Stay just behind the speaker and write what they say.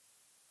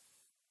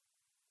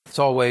It's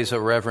always a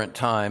reverent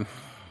time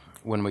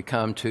when we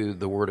come to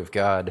the Word of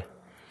God.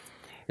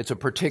 It's a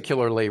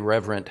particularly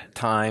reverent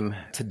time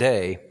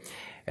today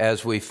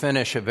as we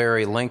finish a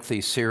very lengthy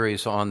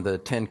series on the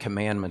Ten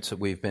Commandments that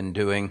we've been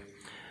doing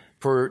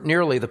for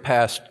nearly the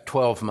past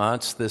 12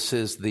 months. This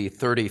is the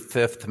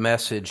 35th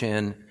message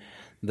in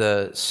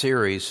the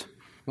series.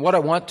 What I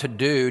want to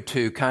do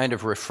to kind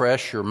of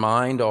refresh your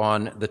mind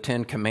on the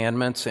Ten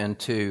Commandments and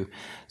to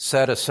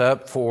set us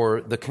up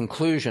for the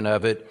conclusion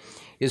of it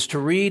is to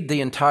read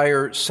the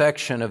entire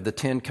section of the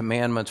Ten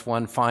Commandments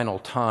one final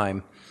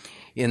time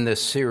in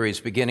this series,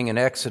 beginning in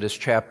Exodus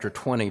chapter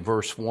 20,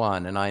 verse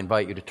 1, and I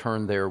invite you to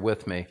turn there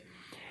with me.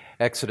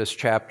 Exodus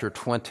chapter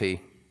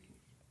 20.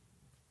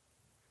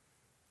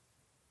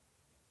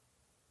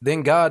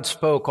 Then God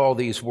spoke all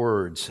these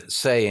words,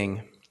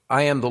 saying,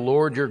 I am the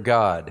Lord your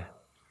God,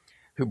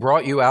 who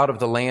brought you out of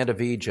the land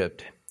of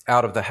Egypt,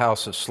 out of the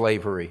house of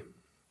slavery.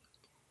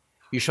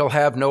 You shall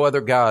have no other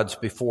gods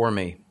before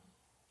me.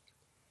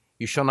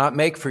 You shall not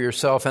make for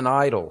yourself an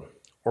idol,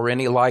 or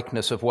any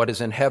likeness of what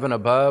is in heaven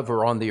above,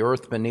 or on the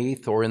earth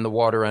beneath, or in the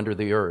water under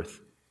the earth.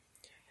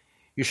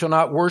 You shall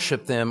not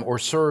worship them or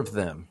serve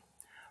them,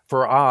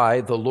 for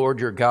I, the Lord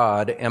your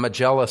God, am a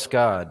jealous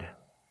God,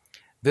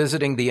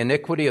 visiting the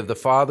iniquity of the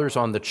fathers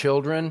on the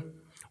children,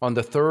 on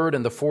the third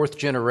and the fourth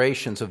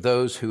generations of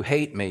those who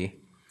hate me,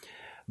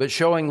 but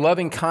showing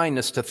loving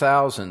kindness to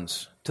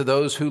thousands, to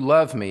those who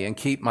love me and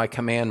keep my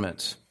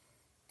commandments.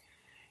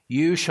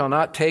 You shall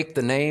not take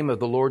the name of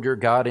the Lord your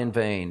God in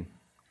vain,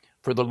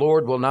 for the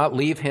Lord will not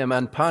leave him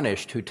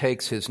unpunished who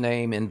takes his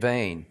name in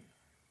vain.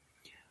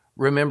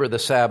 Remember the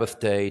Sabbath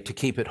day to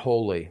keep it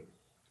holy.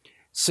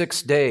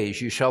 6 days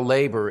you shall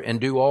labor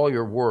and do all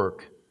your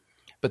work,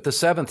 but the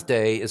seventh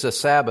day is a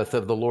Sabbath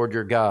of the Lord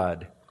your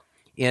God.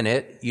 In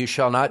it you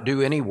shall not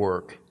do any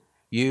work,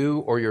 you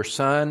or your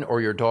son or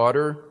your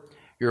daughter,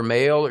 your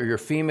male or your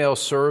female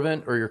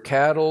servant or your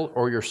cattle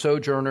or your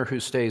sojourner who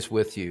stays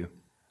with you.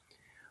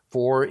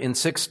 For in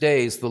 6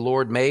 days the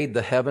Lord made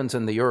the heavens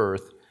and the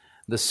earth,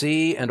 the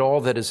sea and all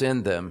that is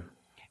in them,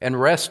 and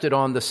rested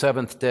on the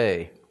seventh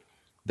day.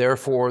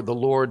 Therefore the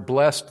Lord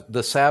blessed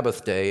the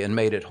Sabbath day and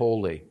made it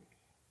holy.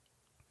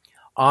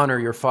 Honor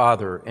your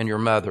father and your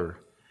mother,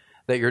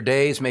 that your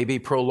days may be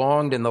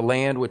prolonged in the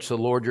land which the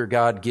Lord your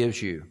God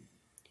gives you.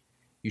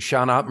 You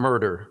shall not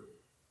murder.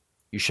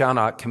 You shall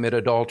not commit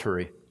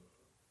adultery.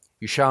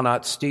 You shall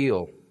not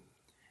steal.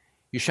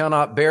 You shall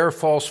not bear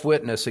false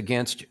witness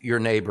against your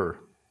neighbor.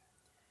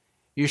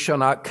 You shall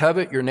not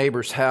covet your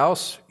neighbor's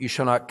house. You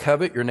shall not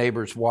covet your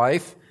neighbor's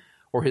wife,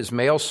 or his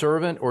male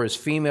servant, or his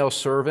female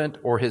servant,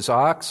 or his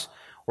ox,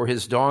 or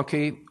his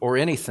donkey, or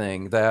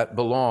anything that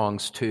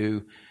belongs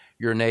to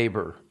your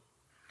neighbor.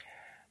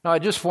 Now, I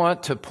just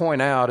want to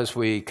point out as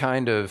we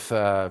kind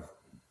of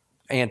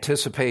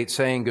anticipate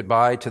saying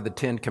goodbye to the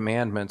Ten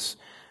Commandments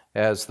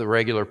as the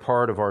regular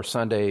part of our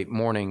Sunday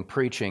morning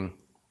preaching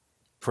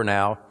for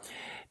now,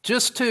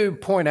 just to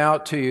point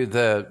out to you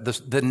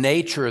the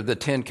nature of the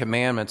Ten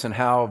Commandments and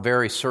how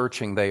very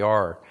searching they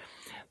are.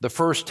 The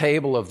first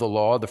table of the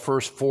law, the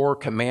first 4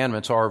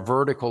 commandments, are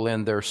vertical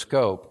in their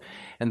scope,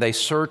 and they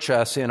search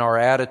us in our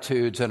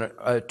attitudes and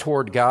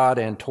toward God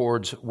and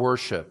towards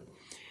worship.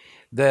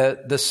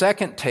 The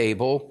second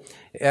table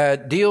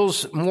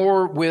deals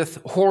more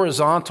with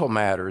horizontal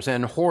matters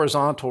and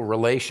horizontal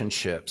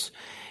relationships,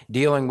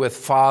 dealing with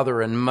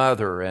father and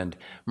mother and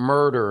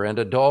murder and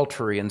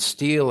adultery and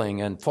stealing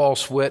and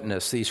false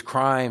witness, these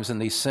crimes and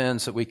these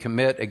sins that we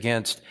commit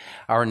against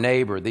our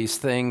neighbor. These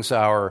things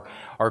are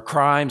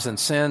crimes and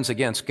sins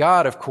against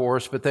God, of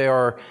course, but they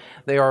are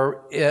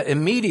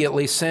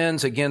immediately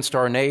sins against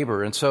our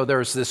neighbor. And so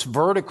there's this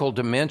vertical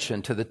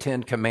dimension to the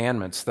Ten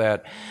Commandments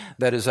that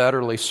is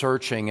utterly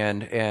searching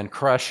and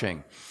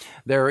crushing.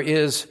 There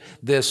is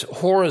this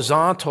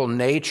horizontal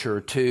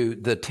nature to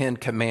the Ten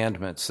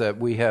Commandments that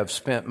we have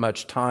spent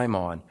much time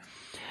on.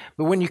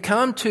 But when you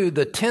come to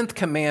the 10th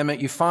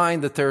commandment, you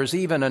find that there's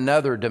even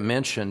another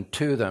dimension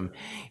to them,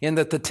 in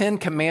that the 10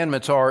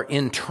 commandments are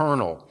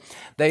internal.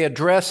 They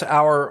address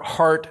our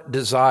heart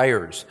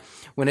desires.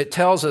 When it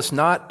tells us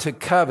not to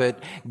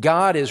covet,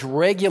 God is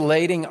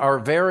regulating our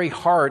very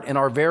heart and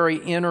our very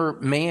inner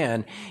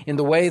man in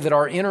the way that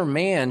our inner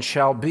man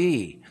shall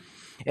be.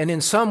 And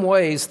in some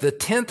ways, the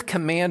 10th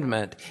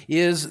commandment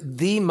is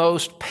the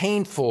most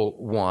painful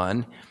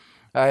one.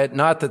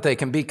 Not that they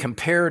can be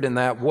compared in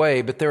that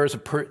way, but there is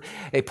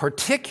a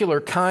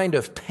particular kind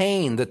of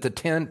pain that the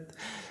 10th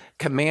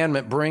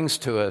commandment brings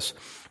to us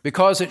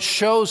because it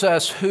shows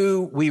us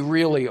who we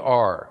really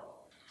are.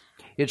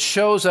 It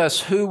shows us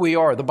who we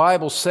are. The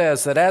Bible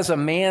says that as a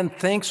man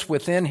thinks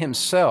within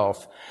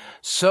himself,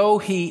 so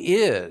he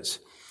is.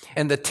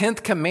 And the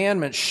 10th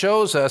commandment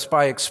shows us,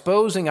 by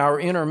exposing our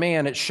inner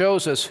man, it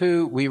shows us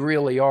who we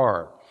really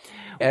are.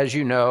 As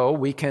you know,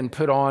 we can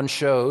put on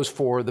shows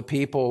for the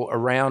people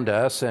around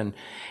us, and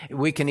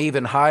we can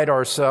even hide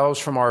ourselves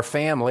from our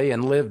family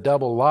and live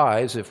double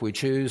lives if we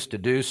choose to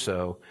do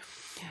so.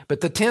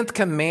 But the 10th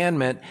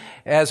commandment,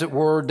 as it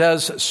were,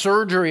 does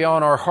surgery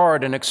on our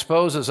heart and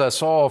exposes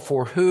us all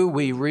for who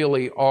we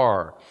really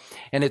are.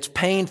 And it's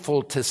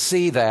painful to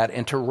see that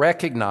and to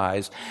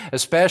recognize,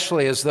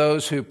 especially as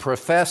those who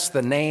profess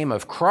the name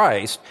of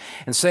Christ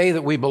and say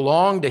that we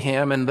belong to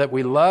Him and that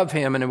we love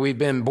Him and we've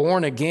been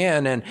born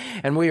again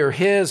and we are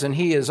His and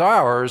He is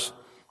ours.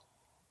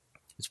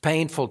 It's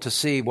painful to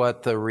see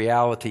what the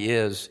reality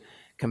is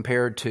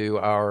compared to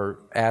our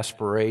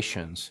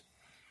aspirations.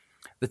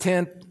 The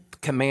 10th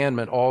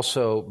commandment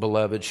also,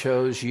 beloved,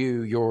 shows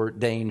you your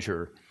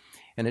danger.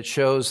 And it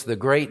shows the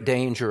great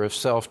danger of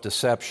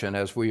self-deception,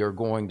 as we are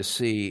going to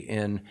see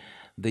in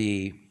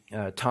the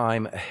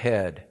time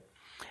ahead.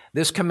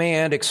 This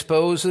command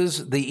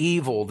exposes the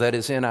evil that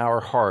is in our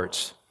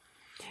hearts,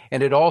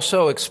 and it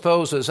also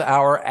exposes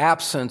our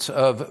absence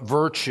of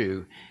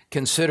virtue,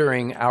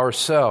 considering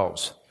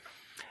ourselves.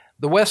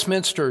 The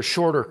Westminster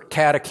Shorter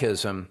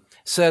Catechism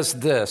says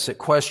this at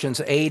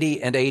questions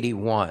 80 and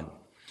 81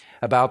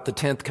 about the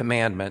 10th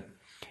commandment.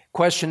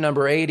 Question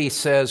number 80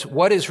 says,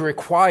 what is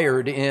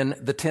required in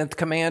the 10th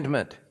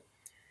commandment?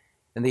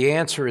 And the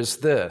answer is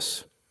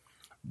this.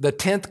 The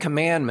 10th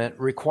commandment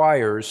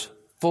requires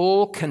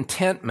full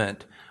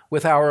contentment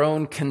with our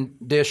own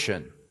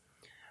condition,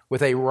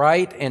 with a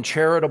right and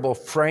charitable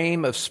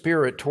frame of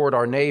spirit toward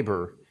our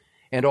neighbor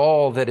and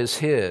all that is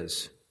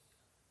his.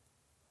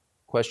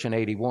 Question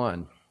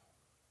 81.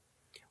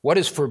 What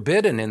is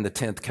forbidden in the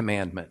 10th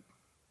commandment?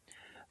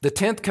 The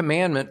 10th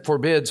commandment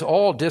forbids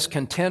all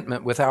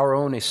discontentment with our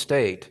own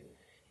estate,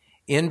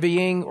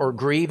 envying or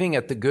grieving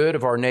at the good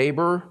of our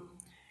neighbor,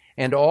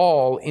 and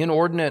all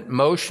inordinate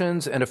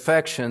motions and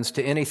affections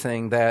to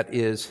anything that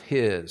is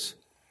his.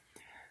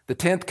 The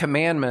 10th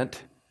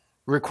commandment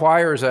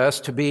requires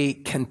us to be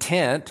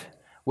content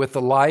with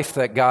the life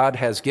that God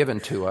has given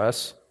to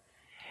us,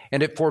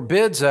 and it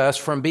forbids us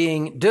from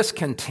being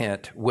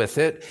discontent with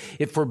it.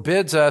 It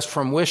forbids us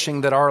from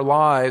wishing that our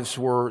lives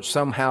were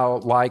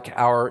somehow like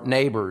our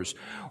neighbors,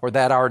 or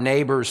that our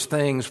neighbors'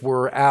 things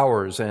were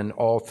ours, and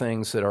all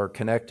things that are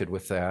connected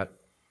with that.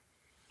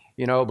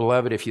 You know,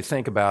 beloved, if you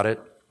think about it,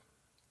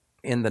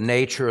 in the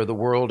nature of the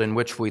world in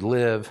which we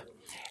live,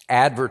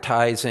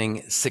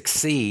 advertising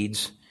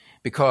succeeds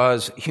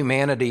because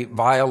humanity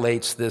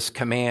violates this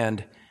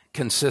command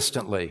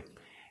consistently.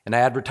 And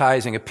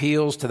advertising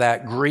appeals to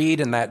that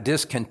greed and that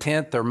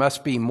discontent. There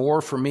must be more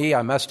for me.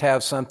 I must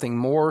have something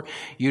more.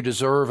 You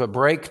deserve a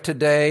break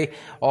today.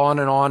 On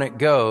and on it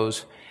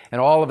goes. And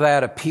all of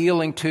that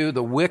appealing to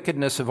the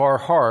wickedness of our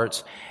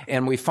hearts.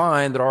 And we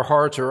find that our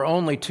hearts are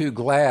only too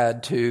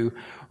glad to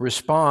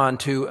respond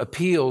to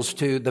appeals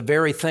to the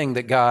very thing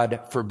that God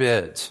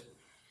forbids.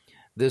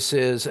 This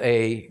is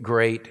a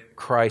great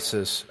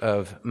crisis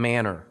of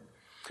manner.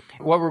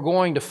 What we're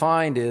going to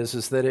find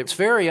is that it's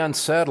very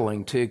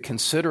unsettling to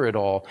consider it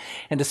all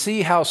and to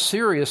see how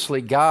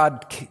seriously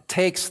God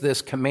takes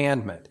this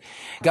commandment.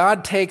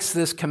 God takes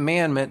this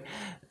commandment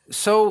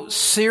so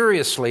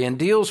seriously and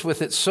deals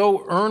with it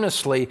so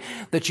earnestly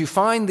that you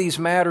find these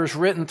matters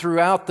written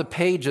throughout the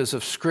pages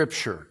of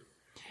Scripture.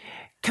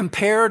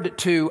 Compared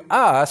to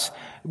us,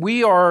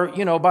 we are,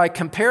 by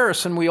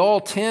comparison, we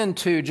all tend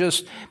to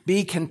just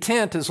be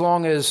content as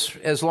long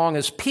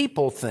as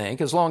people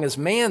think, as long as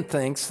man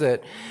thinks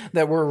that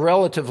we're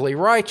relatively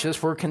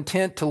righteous. We're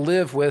content to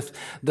live with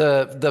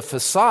the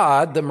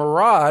facade, the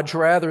mirage,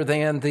 rather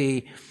than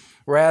the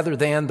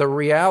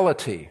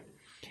reality.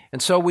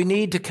 And so we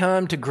need to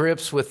come to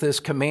grips with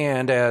this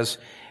command as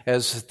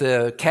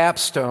the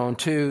capstone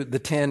to the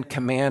 10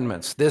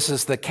 commandments. This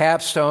is the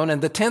capstone,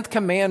 and the 10th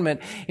commandment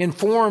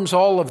informs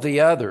all of the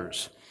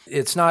others.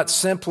 It's not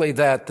simply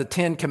that the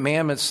 10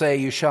 commandments say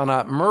you shall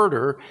not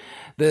murder.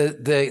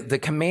 The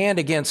command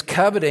against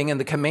coveting and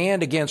the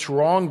command against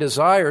wrong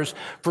desires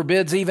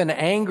forbids even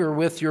anger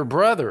with your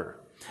brother.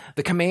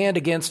 The command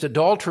against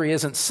adultery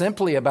isn't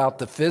simply about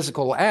the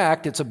physical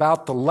act, it's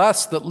about the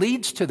lust that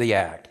leads to the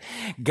act.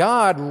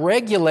 God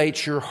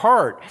regulates your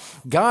heart.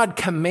 God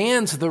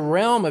commands the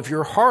realm of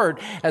your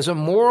heart as a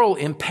moral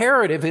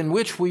imperative in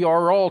which we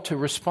are all to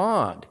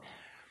respond.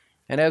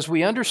 And as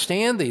we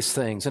understand these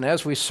things and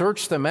as we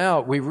search them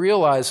out, we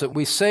realize that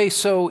we say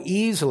so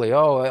easily,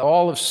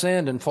 all have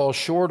sinned and fall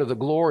short of the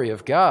glory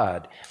of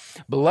God.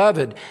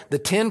 Beloved, the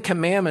 10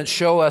 commandments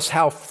show us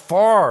how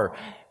far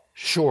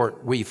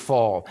short we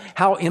fall,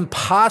 how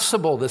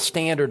impossible the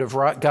standard of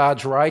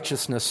God's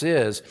righteousness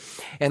is,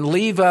 and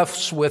leave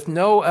us with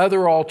no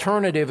other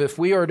alternative if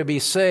we are to be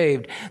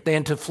saved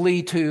than to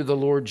flee to the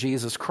Lord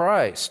Jesus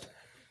Christ.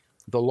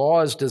 The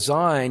law is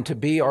designed to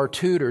be our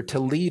tutor, to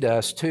lead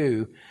us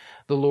to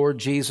the Lord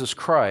Jesus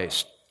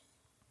Christ.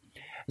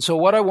 And so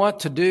what I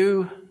want to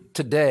do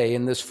today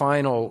in this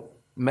final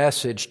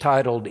message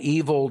titled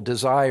Evil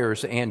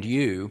Desires and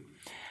You,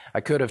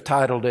 I could have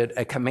titled it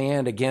A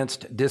Command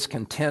Against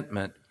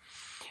Discontentment,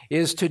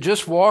 is to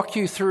just walk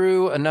you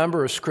through a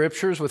number of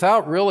scriptures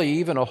without really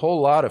even a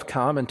whole lot of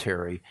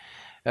commentary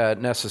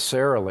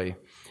necessarily,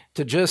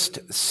 to just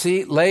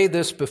lay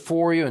this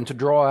before you and to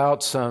draw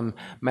out some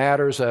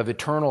matters of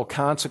eternal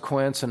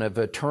consequence and of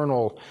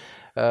eternal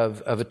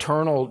of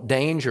eternal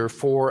danger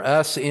for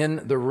us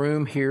in the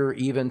room here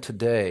even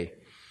today.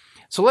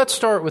 So let's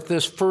start with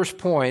this first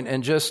point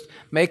and just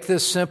make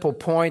this simple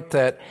point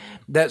that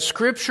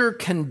Scripture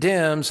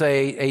condemns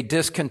a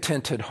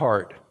discontented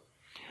heart.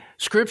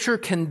 Scripture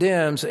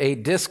condemns a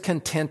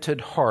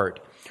discontented heart,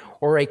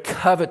 or a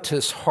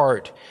covetous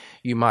heart,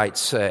 you might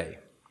say.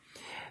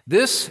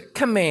 This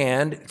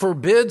command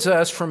forbids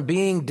us from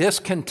being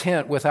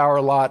discontent with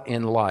our lot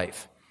in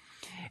life.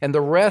 And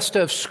the rest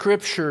of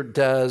Scripture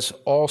does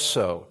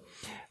also.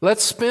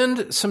 Let's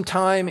spend some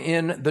time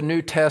in the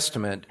New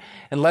Testament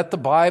and let the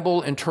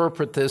Bible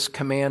interpret this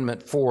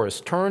commandment for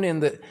us. Turn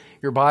in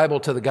your Bible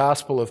to the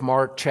Gospel of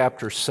Mark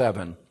chapter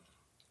 7.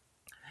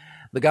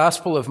 The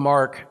Gospel of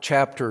Mark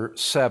chapter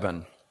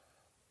 7.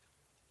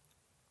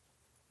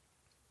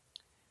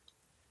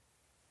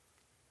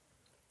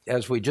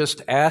 As we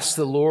just ask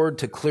the Lord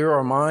to clear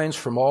our minds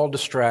from all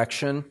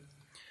distraction,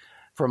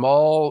 from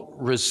all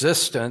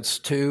resistance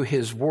to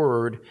His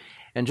Word,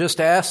 and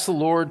just ask the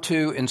Lord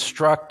to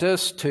instruct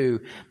us, to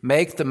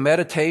make the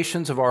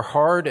meditations of our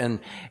heart and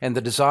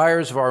the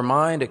desires of our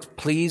mind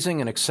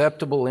pleasing and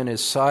acceptable in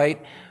His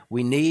sight,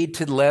 we need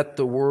to let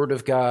the Word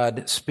of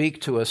God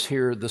speak to us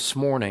here this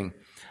morning,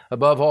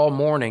 above all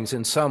mornings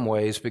in some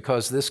ways,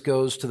 because this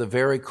goes to the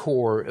very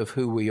core of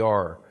who we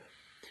are.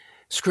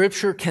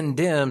 Scripture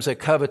condemns a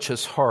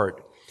covetous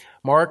heart.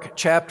 Mark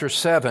chapter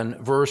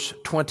 7, verse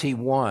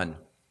 21.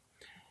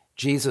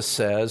 Jesus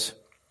says,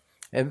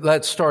 and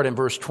let's start in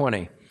verse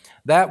 20.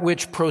 That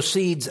which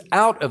proceeds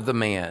out of the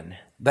man,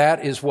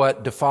 that is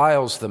what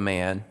defiles the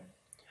man.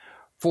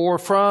 For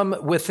from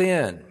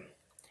within,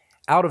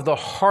 out of the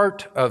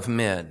heart of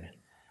men,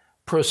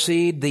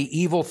 proceed the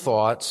evil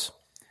thoughts,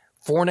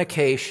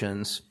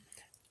 fornications,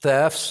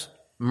 thefts,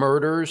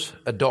 murders,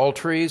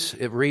 adulteries.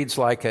 It reads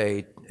like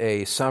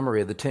a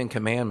summary of the Ten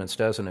Commandments,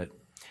 doesn't it?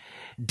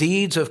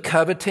 Deeds of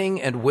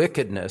coveting and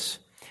wickedness,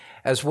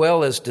 as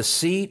well as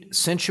deceit,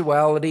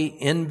 sensuality,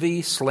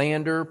 envy,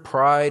 slander,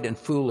 pride, and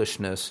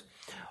foolishness.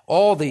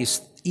 All these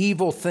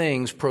evil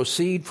things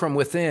proceed from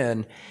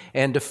within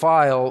and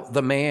defile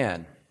the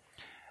man.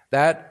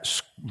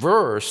 That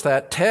verse,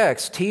 that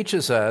text,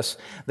 teaches us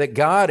that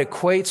God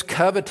equates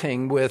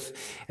coveting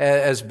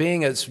as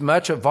being as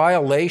much a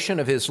violation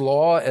of His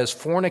law as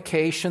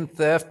fornication,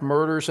 theft,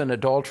 murders, and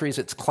adulteries.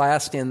 It's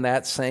classed in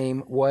that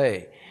same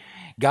way.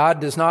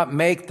 God does not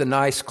make the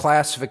nice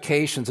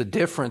classifications, a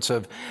difference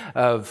of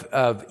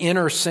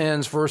inner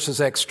sins versus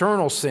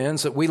external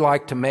sins that we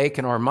like to make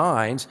in our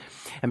minds.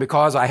 And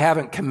because I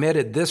haven't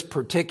committed this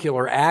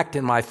particular act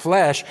in my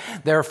flesh,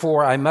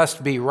 therefore I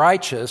must be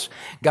righteous.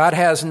 God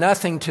has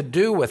nothing to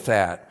do with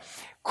that.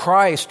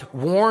 Christ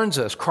warns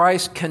us.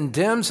 Christ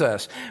condemns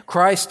us.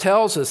 Christ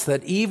tells us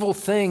that evil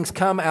things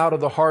come out of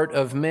the heart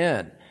of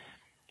men.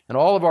 And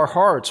all of our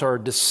hearts are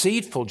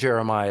deceitful,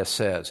 Jeremiah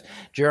says.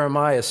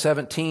 Jeremiah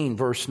 17,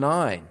 verse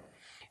 9.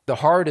 The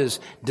heart is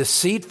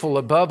deceitful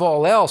above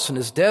all else and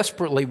is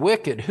desperately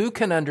wicked. Who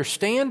can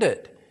understand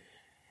it?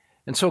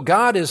 And so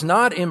God is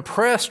not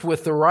impressed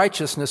with the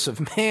righteousness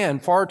of man.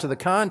 Far to the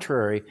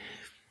contrary.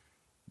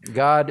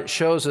 God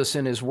shows us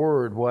in His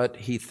Word what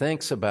He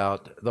thinks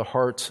about the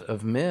hearts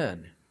of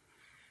men.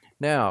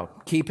 Now,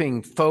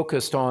 keeping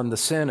focused on the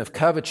sin of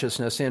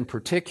covetousness in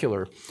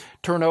particular,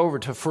 turn over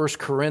to 1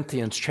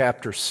 Corinthians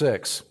chapter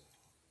 6.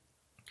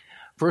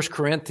 1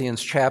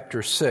 Corinthians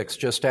chapter 6,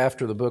 just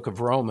after the book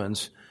of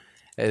Romans.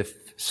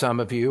 If some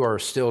of you are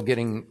still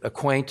getting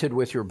acquainted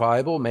with your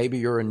Bible, maybe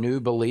you're a new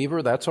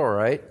believer, that's all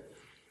right.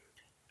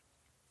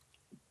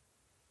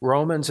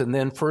 Romans and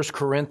then 1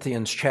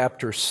 Corinthians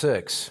chapter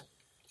 6.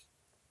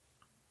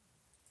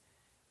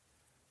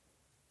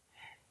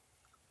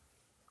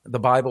 The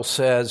Bible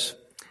says,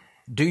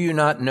 "Do you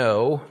not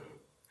know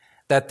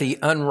that the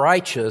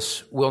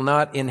unrighteous will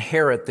not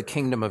inherit the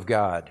kingdom of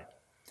God?"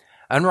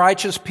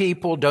 Unrighteous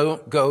people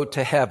don't go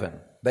to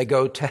heaven. They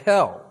go to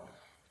hell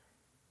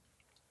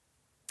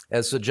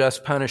as the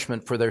just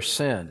punishment for their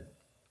sin.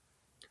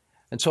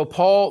 And so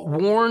Paul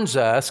warns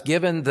us,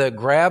 given the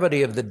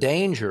gravity of the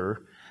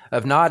danger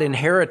of not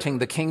inheriting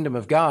the kingdom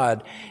of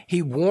God,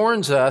 he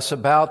warns us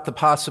about the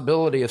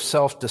possibility of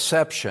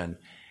self-deception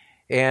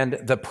and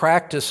the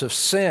practice of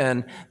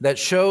sin that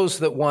shows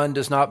that one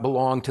does not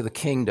belong to the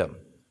kingdom.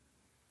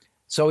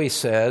 So he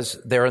says,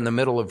 there in the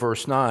middle of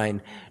verse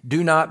 9,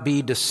 "Do not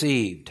be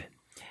deceived.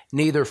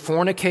 Neither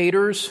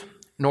fornicators,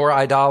 nor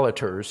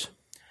idolaters,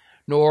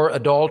 nor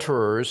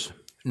adulterers,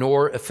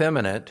 nor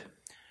effeminate,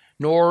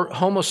 nor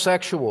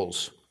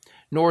homosexuals,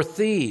 nor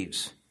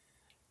thieves,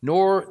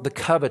 nor the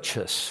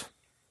covetous,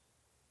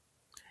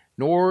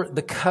 nor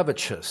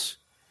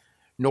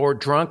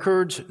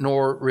drunkards,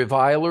 nor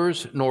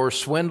revilers, nor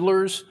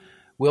swindlers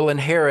will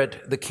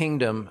inherit the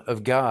kingdom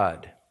of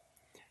God."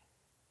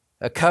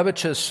 A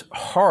covetous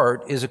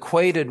heart is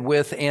equated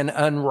with an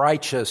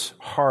unrighteous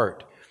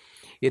heart.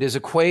 It is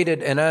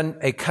equated,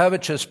 a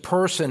covetous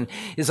person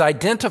is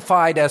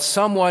identified as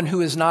someone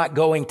who is not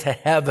going to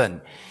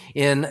heaven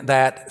in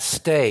that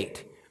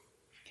state.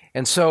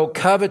 And so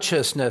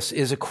covetousness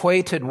is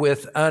equated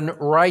with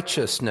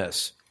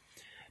unrighteousness.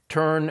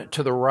 turn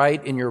to the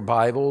right in your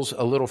Bibles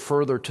a little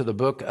further to the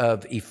book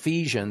of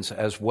Ephesians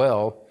as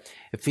well.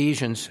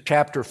 Ephesians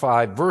chapter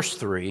 5, verse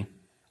 3.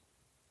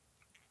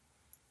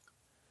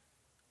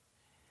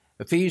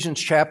 Ephesians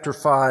chapter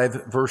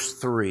 5, verse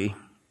 3.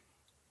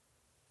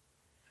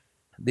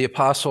 The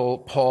Apostle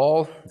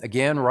Paul,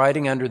 again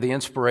writing under the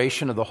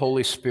inspiration of the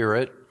Holy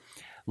Spirit,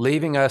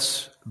 leaving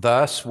us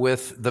thus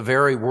with the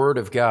very Word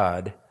of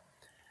God,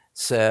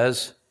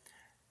 says,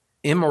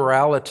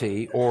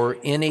 immorality or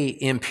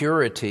any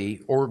impurity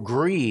or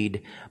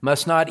greed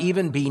must not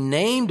even be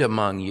named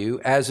among you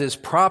as is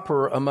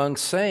proper among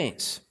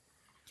saints.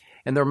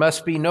 And there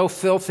must be no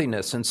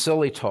filthiness and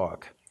silly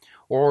talk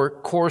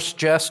or coarse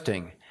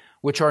jesting,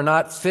 which are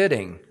not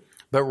fitting,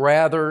 but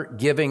rather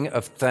giving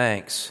of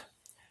thanks.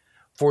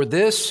 For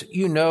this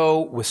you know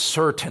with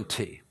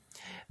certainty.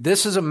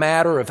 This is a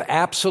matter of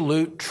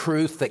absolute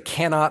truth that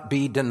cannot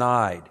be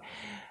denied.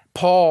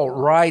 Paul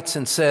writes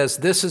and says,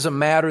 this is a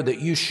matter that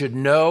you should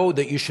know,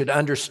 that you should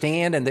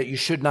understand, and that you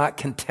should not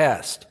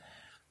contest.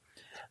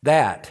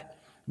 That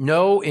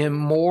no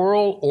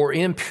immoral or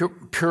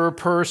impure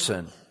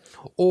person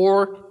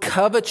or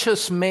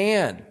covetous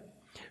man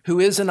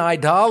who is an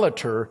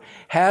idolater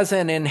has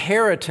an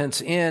inheritance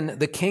in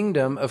the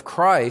kingdom of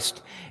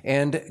Christ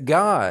and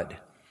God.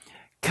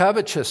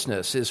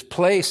 Covetousness is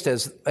placed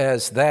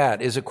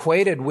as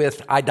equated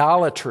with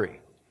idolatry.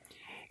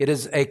 It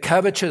is a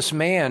covetous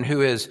man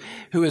who is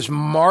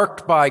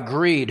marked by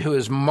greed, who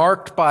is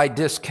marked by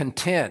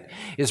discontent,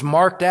 is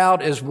marked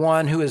out as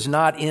one who is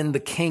not in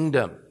the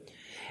kingdom.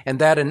 And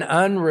that an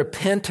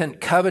unrepentant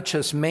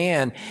covetous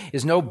man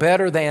is no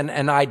better than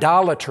an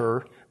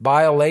idolater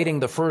violating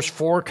the first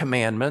 4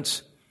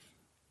 commandments.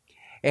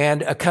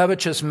 And a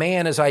covetous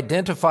man is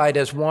identified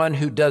as one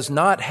who does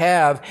not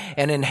have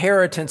an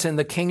inheritance in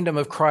the kingdom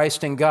of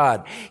Christ and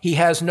God. He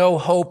has no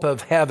hope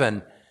of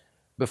heaven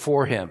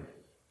before him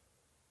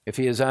if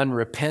he is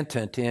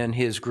unrepentant in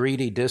his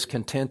greedy,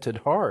 discontented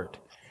heart.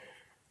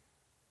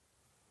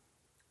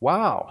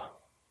 Wow.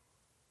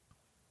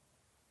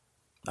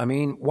 I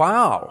mean,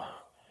 wow.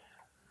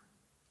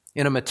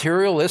 In a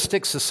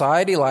materialistic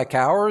society like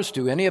ours,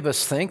 do any of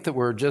us think that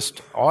we're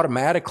just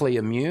automatically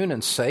immune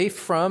and safe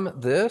from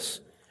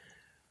this?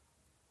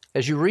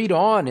 As you read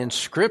on in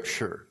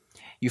Scripture,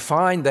 you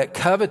find that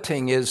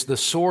coveting is the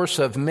source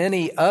of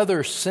many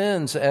other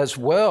sins as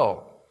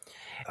well.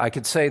 I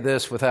could say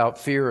this without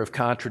fear of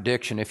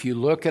contradiction. If you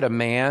look at a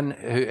man,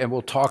 and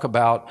we'll talk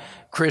about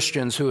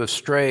Christians who have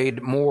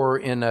strayed more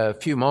in a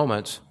few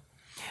moments,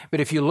 but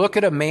if you look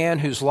at a man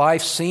whose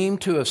life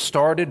seemed to have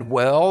started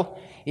well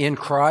in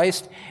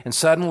Christ and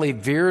suddenly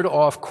veered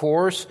off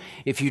course,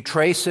 if you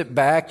trace it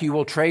back, you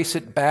will trace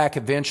it back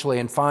eventually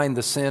and find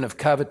the sin of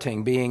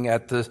coveting being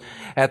at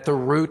the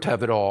root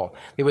of it all.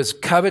 It was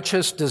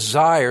covetous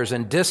desires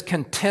and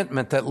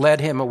discontentment that led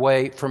him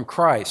away from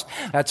Christ.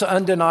 That's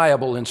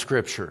undeniable in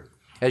Scripture,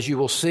 as you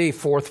will see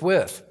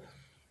forthwith.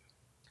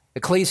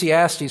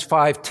 Ecclesiastes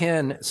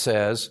 5:10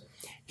 says,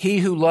 "He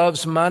who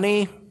loves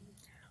money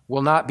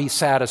will not be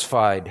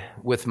satisfied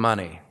with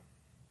money."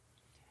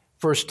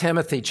 1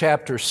 Timothy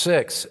chapter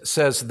 6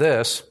 says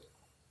this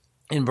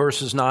in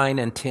verses 9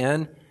 and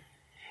 10.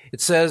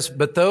 It says,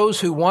 "But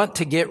those who want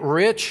to get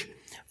rich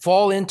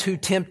fall into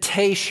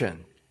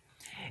temptation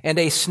and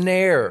a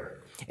snare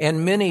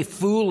and many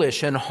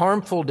foolish and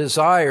harmful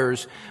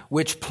desires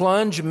which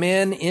plunge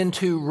men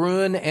into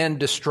ruin and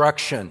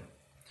destruction.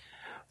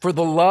 For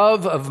the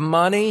love of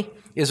money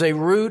is a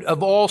root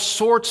of all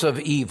sorts of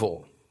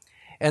evil,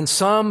 and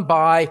some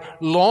by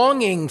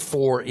longing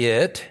for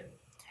it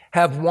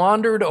have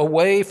wandered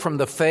away from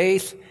the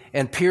faith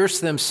and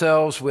pierced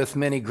themselves with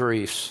many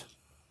griefs."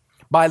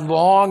 By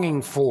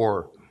longing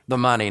for the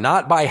money,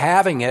 not by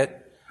having it,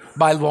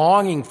 by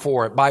longing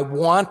for it, by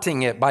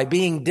wanting it, by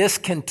being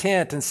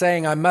discontent and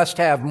saying, "I must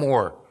have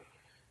more."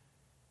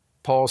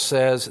 Paul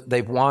says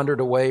they've wandered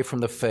away from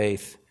the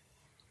faith,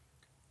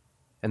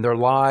 and their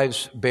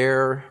lives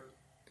bear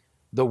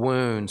the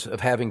wounds of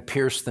having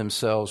pierced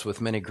themselves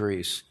with many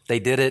griefs. They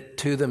did it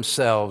to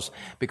themselves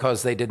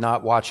because they did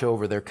not watch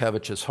over their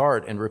covetous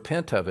heart and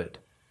repent of it.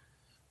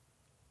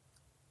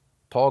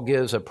 Paul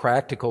gives a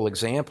practical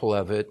example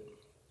of it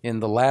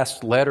in the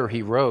last letter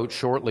he wrote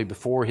shortly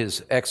before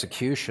his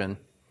execution,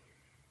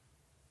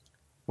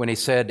 when he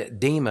said,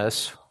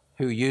 Demas,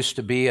 who used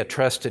to be a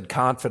trusted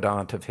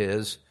confidant of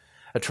his,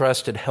 a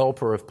trusted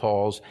helper of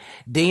Paul's,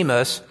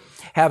 Demas,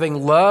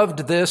 having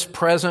loved this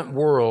present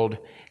world,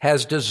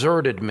 has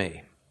deserted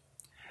me.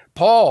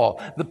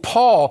 Paul,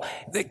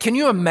 can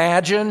you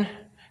imagine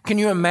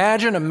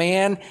a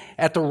man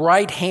at the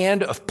right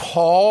hand of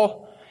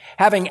Paul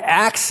having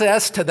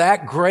access to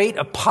that great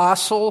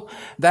apostle,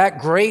 that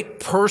great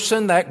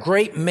person, that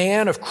great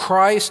man of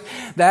Christ,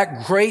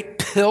 that great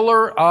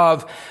pillar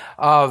of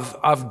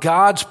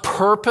God's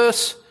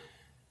purpose,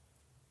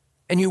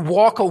 and you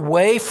walk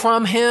away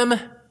from him?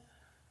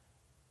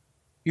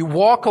 You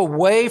walk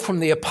away from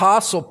the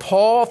Apostle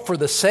Paul for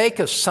the sake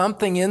of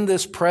something in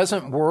this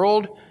present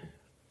world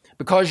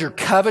because your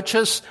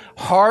covetous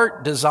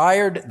heart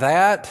desired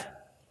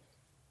that?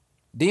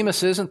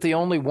 Demas isn't the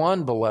only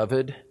one,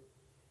 beloved.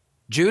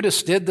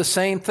 Judas did the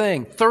same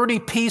thing. 30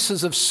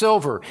 pieces of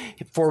silver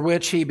for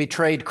which he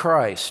betrayed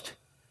Christ.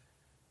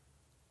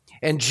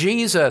 And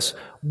Jesus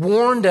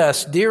warned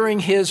us during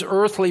his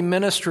earthly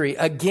ministry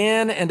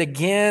again and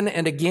again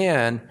and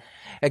again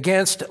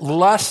against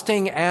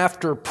lusting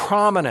after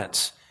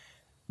prominence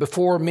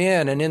before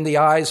men and in the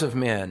eyes of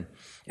men,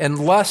 and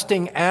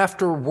lusting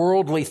after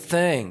worldly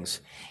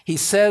things. He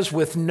says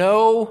with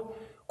no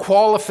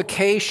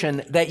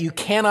qualification that you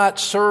cannot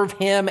serve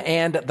him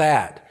and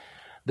that.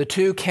 The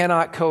two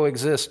cannot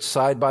coexist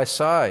side by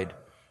side.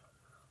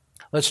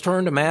 Let's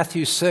turn to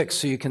Matthew 6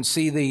 so you can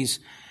see these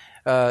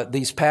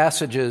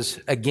passages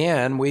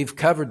again. We've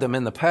covered them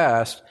in the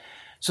past,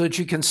 so that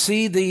you can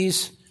see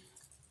these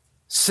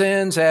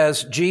sins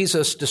as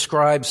Jesus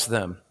describes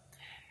them.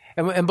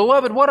 And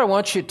beloved, what I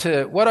want you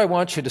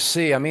to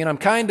see,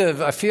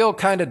 I feel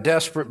kind of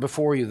desperate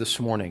before you this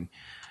morning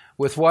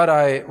with what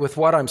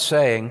I'm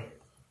saying,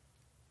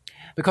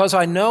 because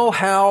I know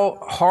how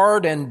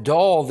hard and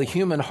dull the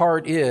human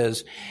heart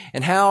is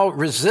and how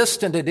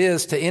resistant it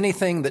is to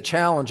anything that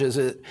challenges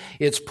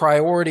its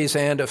priorities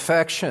and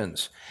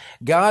affections.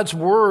 God's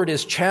Word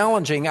is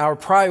challenging our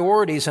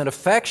priorities and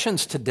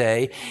affections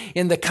today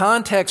in the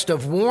context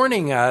of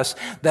warning us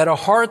that a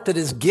heart that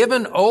is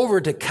given over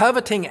to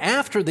coveting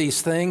after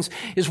these things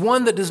is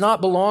one that does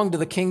not belong to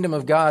the kingdom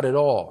of God at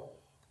all.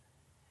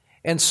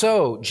 And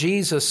so,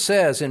 Jesus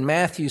says in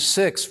Matthew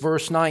 6,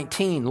 verse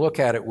 19, look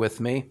at it with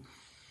me.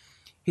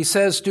 He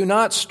says, "Do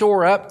not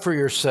store up for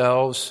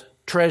yourselves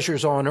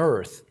treasures on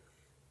earth."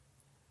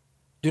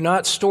 Do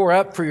not store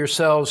up for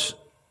yourselves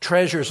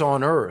treasures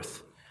on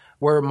earth,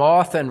 where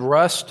moth and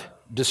rust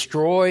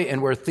destroy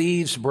and where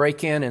thieves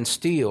break in and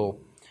steal.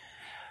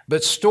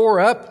 But store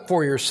up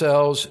for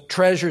yourselves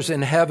treasures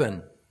in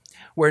heaven,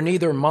 where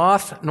neither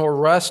moth nor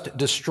rust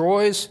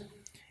destroys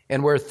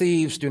and where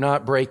thieves do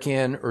not break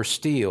in or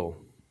steal.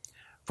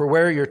 For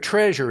where your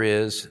treasure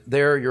is,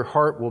 there your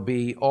heart will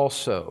be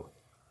also.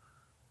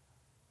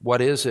 What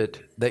is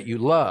it that you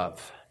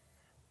love?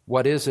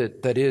 What is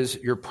it that is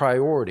your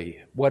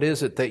priority? What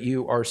is it that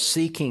you are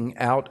seeking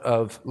out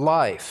of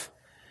life?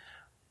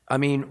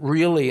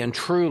 Really and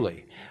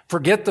truly.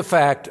 Forget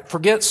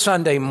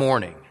Sunday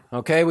morning,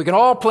 okay? We can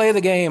all play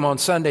the game on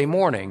Sunday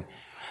morning.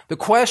 The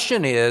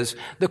question is,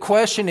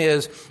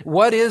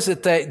 what is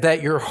it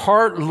that your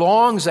heart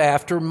longs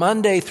after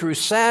Monday through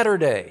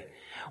Saturday?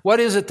 What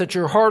is it that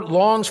your heart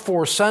longs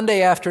for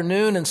Sunday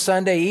afternoon and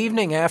Sunday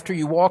evening after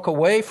you walk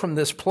away from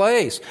this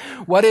place?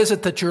 What is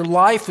it that your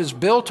life is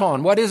built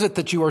on? What is it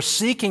that you are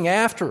seeking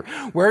after?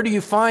 Where do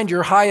you find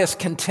your highest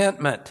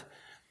contentment?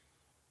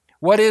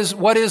 What is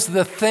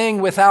the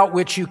thing without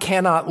which you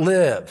cannot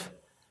live?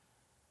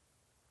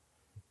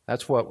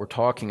 That's what we're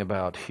talking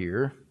about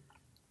here.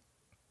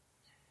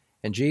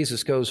 And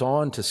Jesus goes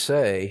on to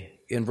say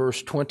in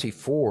verse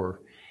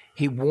 24,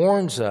 he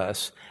warns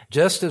us,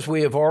 just as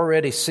we have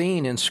already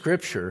seen in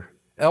Scripture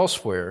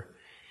elsewhere.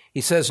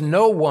 He says,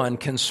 "No one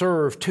can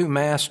serve two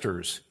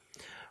masters,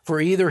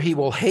 for either he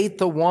will hate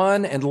the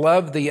one and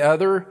love the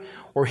other,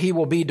 or he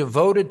will be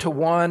devoted to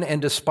one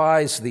and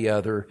despise the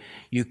other.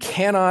 You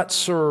cannot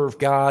serve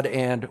God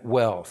and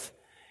wealth."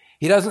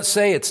 He doesn't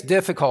say it's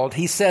difficult.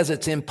 He says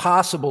it's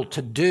impossible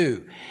to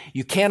do.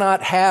 You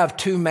cannot have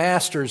two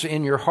masters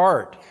in your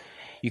heart.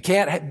 You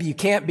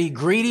can't be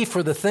greedy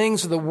for the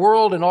things of the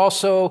world and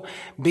also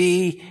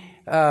be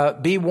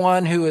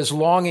one who is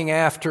longing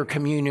after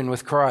communion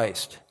with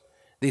Christ.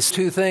 These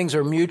two things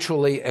are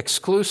mutually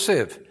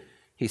exclusive,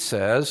 he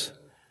says.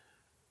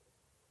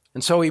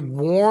 And so he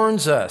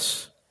warns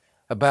us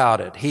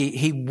about it.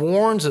 He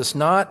warns us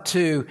not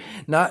to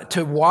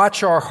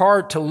watch our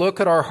heart, to look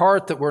at our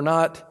heart, that we're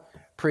not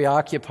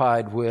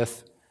preoccupied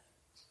with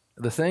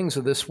the things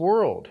of this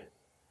world.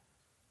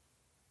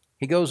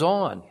 He goes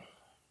on.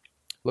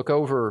 Look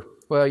over,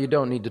 well, you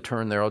don't need to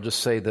turn there. I'll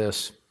just say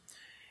this.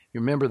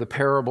 You remember the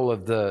parable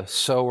of the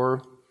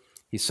sower?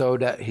 He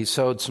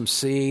sowed some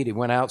seed. He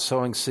went out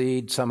sowing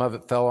seed. Some of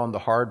it fell on the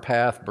hard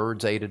path.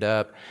 Birds ate it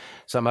up.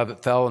 Some of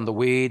it fell in the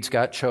weeds,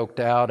 got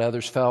choked out.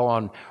 Others fell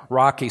on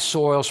rocky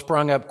soil,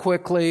 sprung up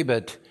quickly,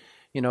 but,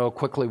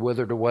 quickly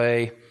withered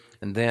away.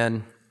 And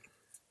then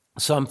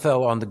some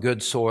fell on the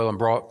good soil and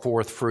brought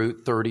forth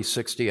fruit 30,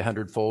 60,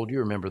 100-fold. You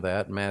remember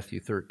that in Matthew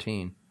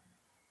 13.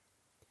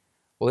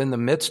 Well, in the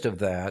midst of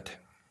that,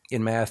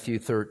 in Matthew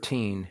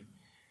 13,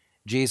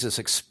 Jesus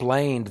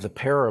explained the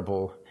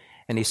parable,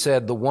 and he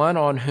said, "The one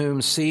on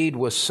whom seed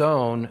was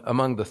sown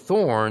among the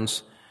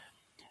thorns,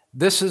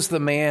 this is the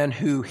man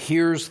who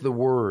hears the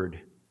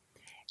word,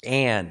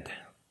 and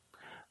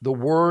the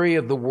worry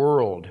of the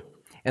world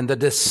and the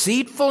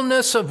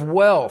deceitfulness of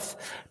wealth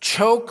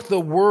choke the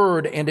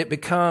word, and it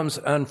becomes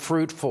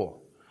unfruitful."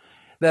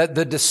 That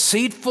the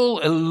deceitful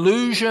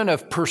illusion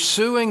of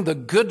pursuing the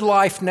good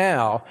life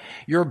now,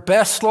 your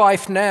best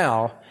life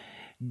now,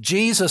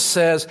 Jesus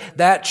says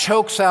that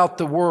chokes out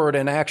the word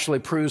and actually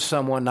proves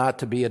someone not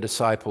to be a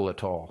disciple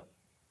at all.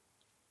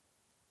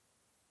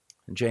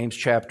 In James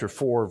chapter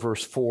 4,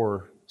 verse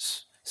 4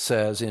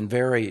 says in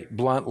very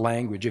blunt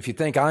language. If you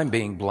think I'm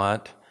being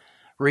blunt,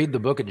 read the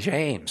book of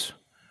James.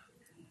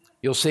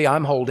 You'll see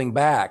I'm holding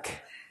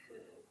back.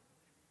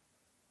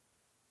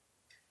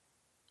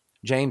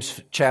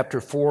 James chapter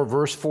 4,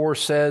 verse 4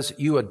 says,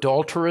 "You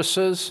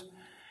adulteresses,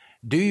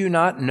 do you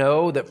not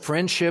know that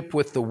friendship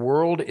with the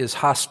world is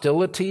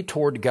hostility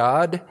toward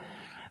God?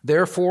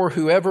 Therefore,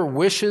 whoever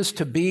wishes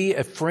to be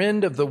a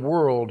friend of the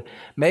world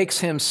makes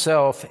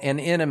himself an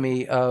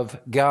enemy of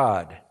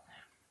God."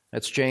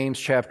 That's James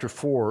chapter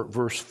 4,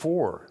 verse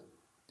 4.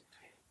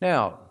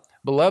 Now,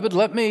 beloved,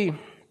 let me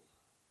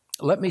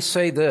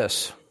say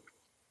this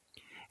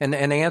and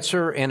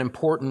answer an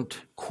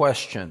important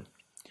question.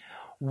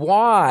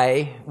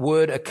 Why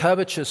would a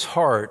covetous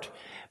heart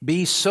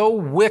be so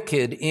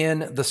wicked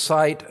in the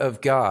sight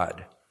of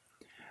God?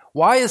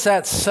 Why is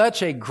that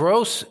such a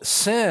gross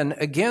sin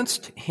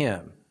against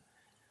Him?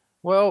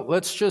 Well,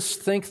 let's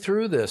just think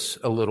through this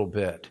a little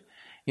bit.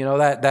 You know,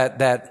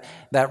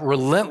 that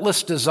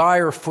relentless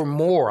desire for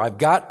more. I've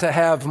got to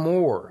have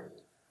more.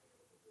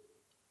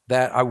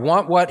 That I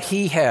want what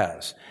He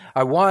has.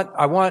 I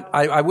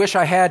wish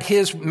I had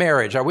his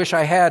marriage. I wish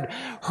I had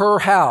her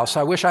house.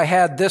 I wish I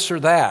had this or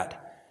that.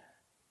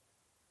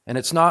 And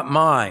it's not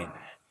mine.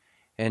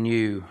 And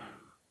you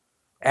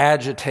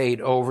agitate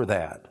over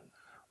that.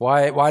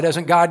 Why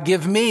doesn't God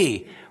give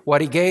me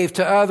what He gave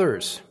to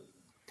others?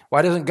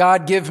 Why doesn't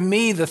God give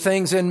me the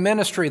things in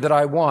ministry that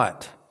I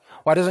want?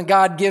 Why doesn't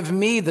God give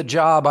me the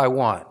job I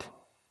want?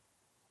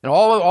 And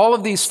all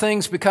of these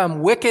things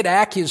become wicked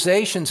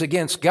accusations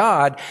against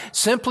God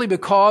simply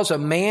because a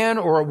man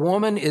or a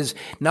woman is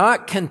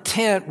not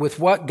content with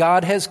what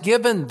God has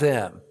given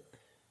them.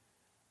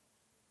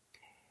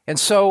 And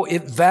so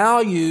it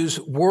values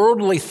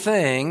worldly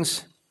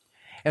things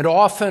and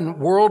often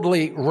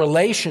worldly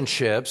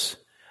relationships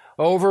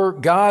over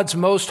God's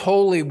most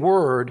holy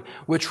word,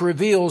 which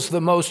reveals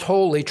the most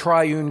holy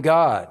triune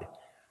God.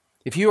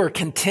 If you are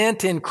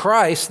content in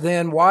Christ,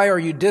 then why are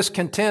you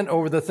discontent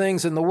over the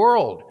things in the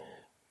world?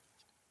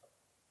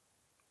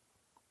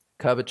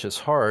 Covetous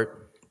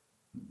heart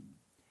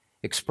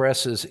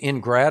expresses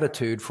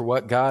ingratitude for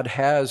what God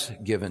has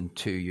given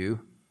to you,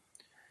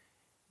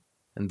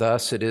 and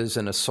thus it is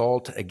an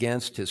assault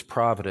against His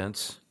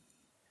providence.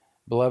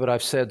 Beloved,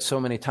 I've said so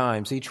many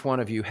times, each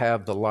one of you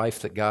have the life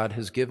that God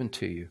has given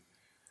to you.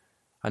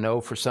 I know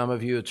for some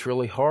of you it's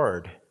really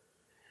hard,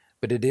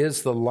 but it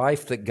is the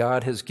life that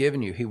God has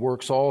given you. He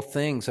works all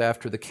things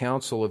after the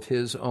counsel of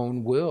His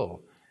own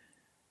will.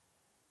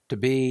 To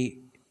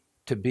be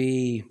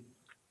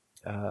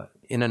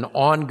in an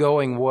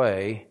ongoing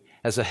way,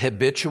 as a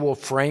habitual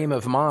frame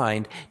of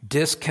mind,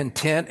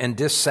 discontent and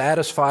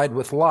dissatisfied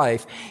with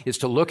life, is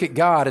to look at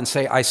God and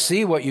say, I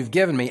see what you've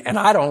given me, and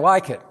I don't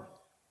like it.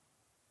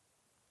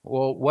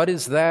 Well, what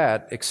is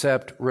that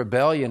except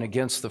rebellion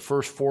against the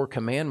first 4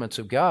 commandments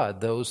of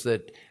God, those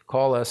that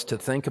call us to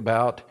think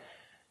about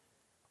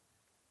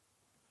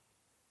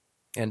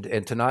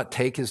and to not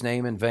take His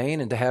name in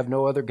vain and to have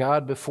no other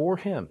God before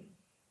Him?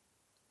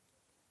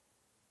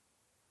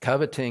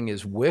 Coveting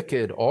is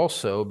wicked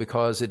also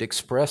because it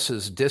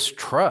expresses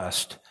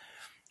distrust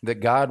that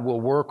God will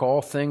work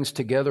all things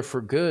together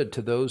for good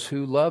to those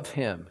who love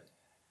Him.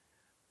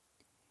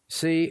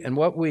 See, and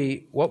what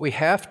we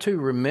have to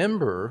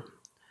remember,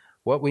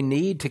 what we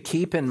need to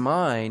keep in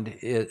mind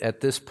at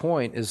this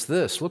point is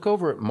this. Look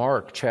over at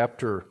Mark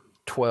chapter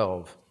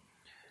 12.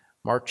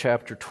 Mark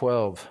chapter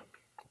 12,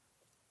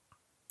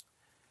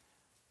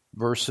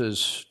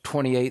 verses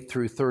 28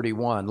 through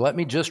 31. Let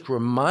me just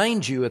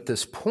remind you at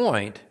this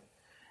point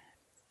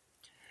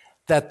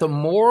that the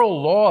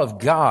moral law of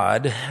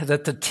God,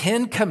 that the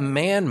 10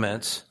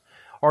 Commandments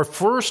are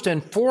first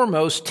and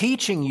foremost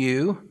teaching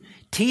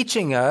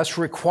us,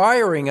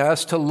 requiring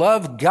us to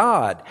love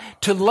God,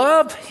 to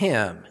love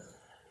Him,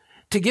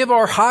 to give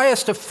our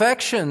highest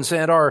affections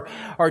and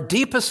our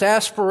deepest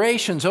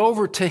aspirations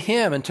over to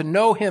Him and to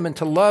know Him and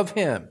to love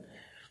Him.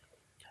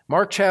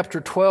 Mark chapter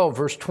 12,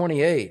 verse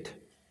 28.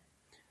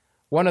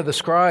 One of the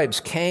scribes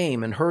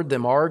came and heard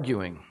them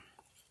arguing,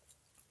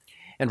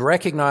 and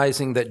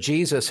recognizing that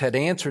Jesus had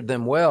answered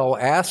them well,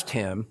 asked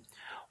Him,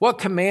 "What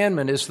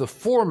commandment is the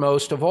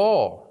foremost of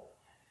all?"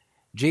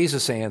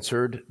 Jesus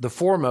answered, "The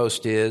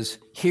foremost is,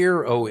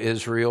 'Hear, O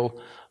Israel,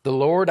 the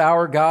Lord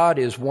our God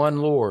is one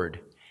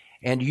Lord,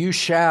 and you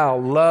shall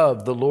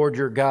love the Lord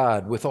your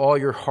God with all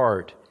your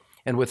heart,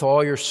 and with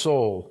all your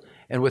soul,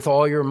 and with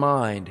all your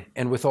mind,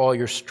 and with all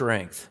your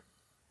strength.'"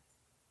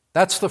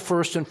 That's the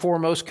first and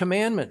foremost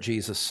commandment,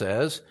 Jesus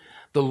says.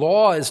 The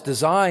law is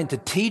designed to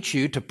teach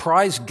you to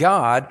prize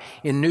God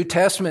in New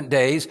Testament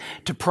days,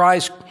 to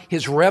prize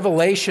His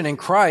revelation in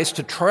Christ,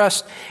 to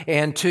trust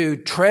and to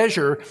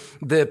treasure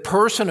the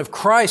person of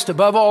Christ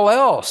above all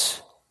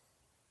else.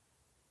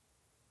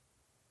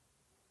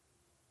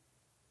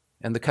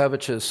 And the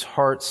covetous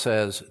heart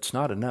says, it's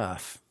not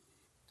enough.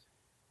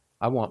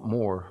 I want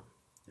more,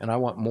 and I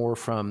want more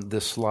from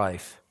this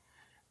life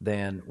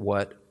than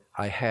what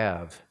I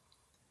have.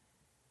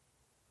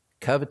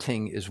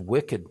 Coveting is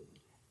wicked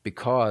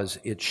because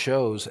it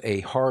shows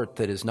a heart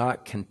that is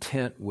not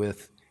content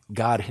with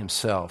God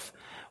himself,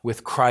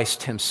 with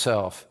Christ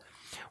himself,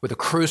 with a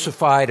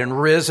crucified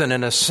and risen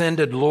and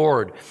ascended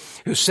Lord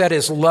who set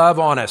his love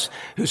on us,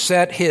 who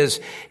set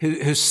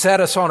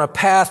us on a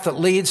path that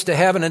leads to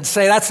heaven and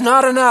say, that's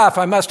not enough,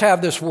 I must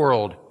have this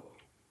world.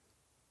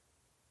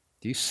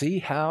 Do you see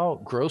how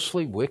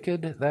grossly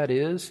wicked that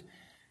is?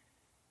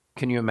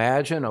 Can you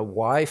imagine a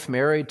wife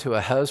married to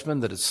a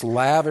husband that has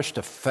lavished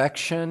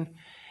affection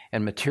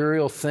and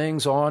material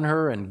things on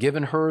her and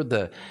given her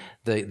the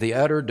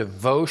utter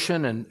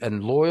devotion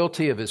and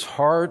loyalty of his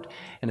heart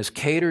and has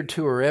catered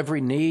to her every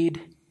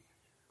need?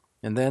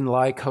 And then,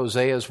 like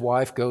Hosea's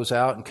wife, goes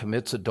out and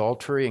commits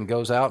adultery and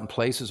goes out and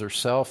places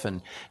herself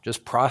and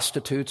just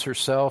prostitutes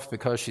herself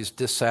because she's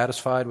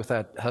dissatisfied with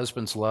that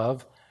husband's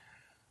love.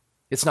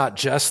 It's not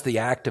just the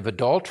act of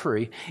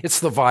adultery. It's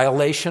the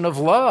violation of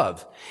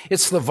love.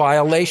 It's the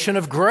violation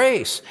of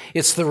grace.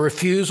 It's the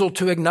refusal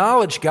to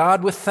acknowledge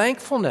God with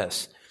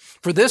thankfulness.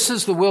 For this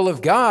is the will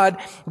of God,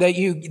 that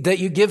you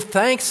give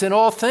thanks in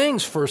all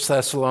things, 1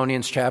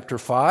 Thessalonians chapter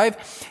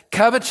 5.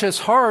 Covetous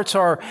hearts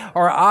are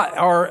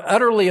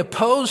utterly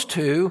opposed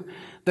to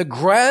the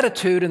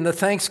gratitude and the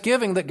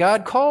thanksgiving that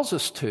God calls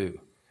us to.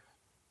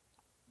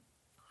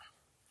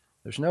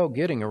 There's no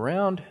getting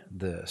around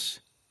this.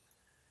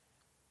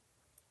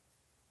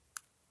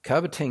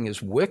 Coveting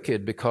is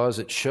wicked because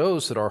it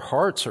shows that our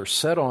hearts are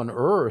set on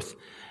earth,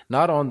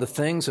 not on the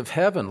things of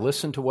heaven.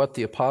 Listen to what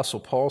the Apostle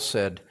Paul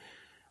said.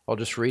 I'll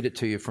just read it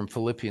to you from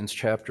Philippians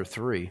chapter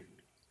 3.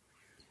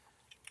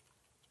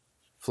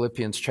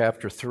 Philippians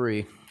chapter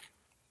 3.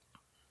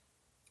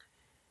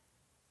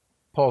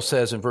 Paul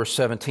says in verse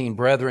 17,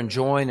 "Brethren,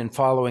 join in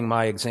following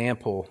my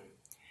example,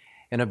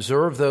 and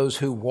observe those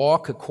who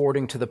walk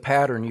according to the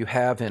pattern you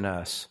have in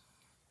us."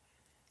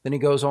 Then he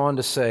goes on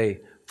to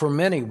say, "For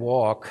many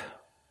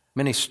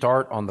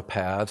start on the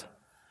path,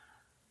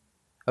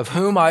 of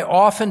whom I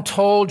often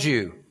told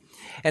you,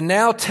 and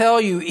now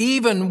tell you,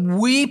 even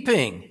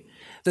weeping,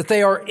 that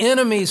they are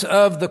enemies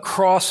of the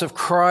cross of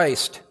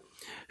Christ,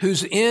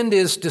 whose end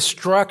is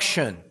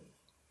destruction,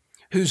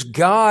 whose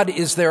God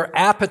is their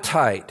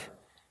appetite,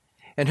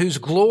 and whose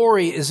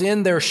glory is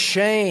in their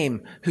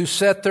shame, who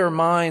set their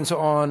minds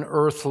on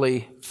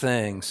earthly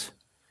things."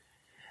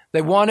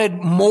 They wanted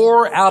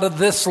more out of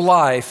this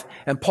life,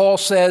 and Paul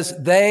says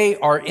they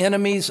are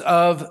enemies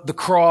of the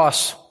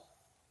cross.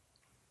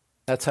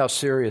 That's how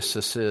serious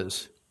this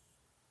is.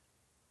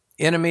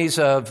 Enemies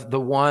of the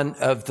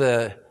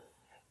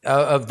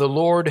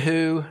Lord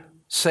who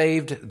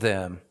saved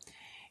them.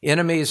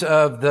 Enemies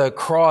of the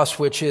cross,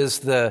 which is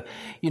the,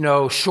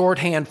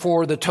 shorthand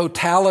for the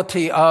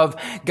totality of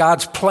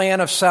God's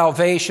plan of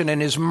salvation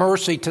and his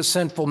mercy to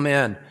sinful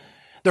men.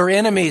 They're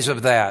enemies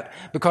of that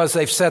because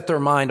they've set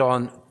their mind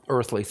on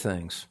earthly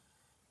things.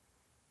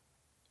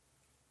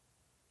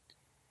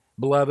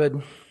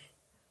 Beloved,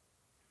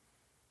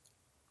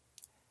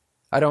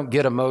 I don't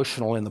get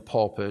emotional in the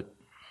pulpit.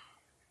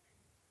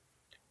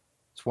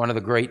 It's one of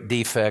the great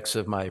defects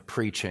of my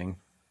preaching.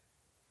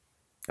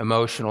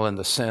 Emotional in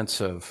the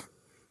sense of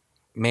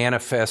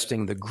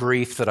manifesting the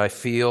grief that I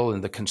feel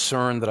and the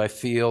concern that I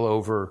feel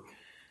over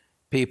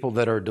people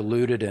that are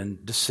deluded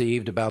and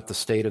deceived about the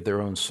state of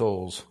their own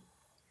souls.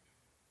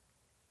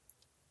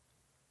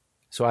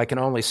 So I can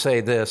only say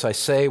this. I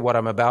say what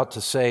I'm about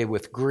to say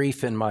with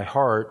grief in my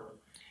heart,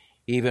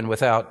 even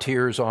without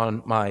tears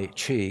on my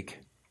cheek.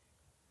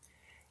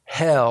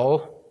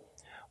 Hell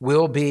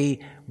will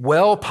be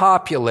well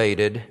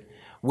populated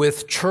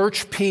with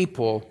church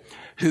people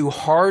who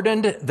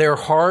hardened their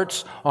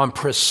hearts on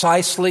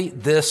precisely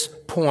this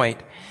point,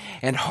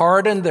 and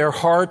hardened their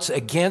hearts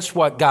against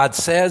what God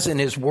says in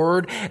his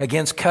word,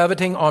 against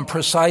coveting on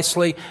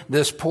precisely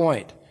this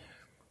point.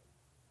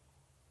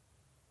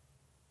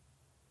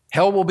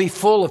 Hell will be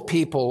full of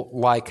people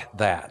like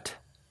that.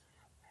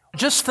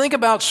 Just think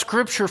about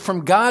Scripture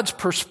from God's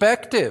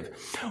perspective.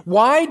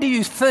 Why do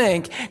you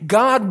think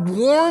God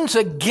warns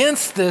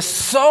against this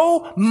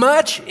so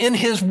much in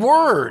his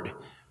word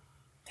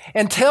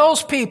and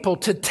tells people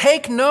to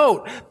take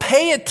note,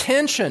 pay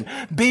attention,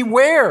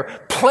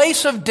 beware,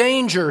 place of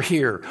danger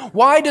here?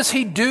 Why does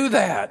he do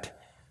that?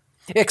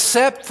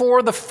 Except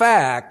for the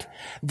fact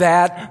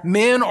that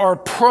men are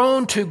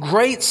prone to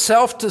great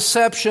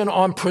self-deception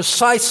on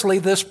precisely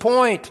this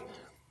point,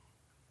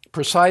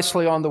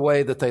 precisely on the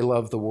way that they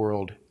love the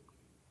world.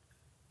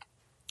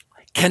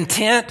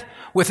 Content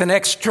with an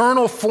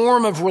external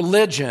form of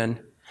religion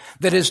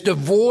that is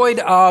devoid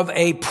of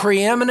a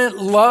preeminent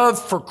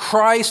love for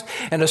Christ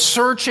and a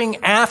searching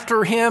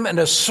after him and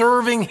a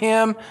serving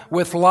him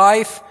with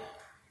life.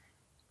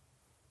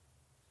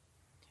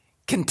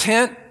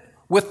 Content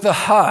with the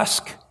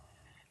husk,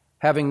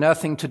 having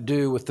nothing to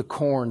do with the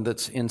corn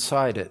that's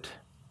inside it.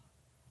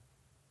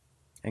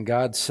 And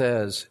God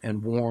says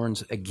and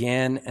warns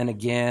again and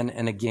again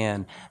and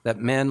again that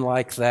men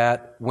like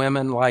that,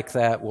 women like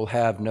that will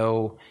have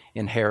no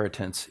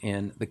inheritance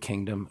in the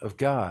kingdom of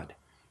God.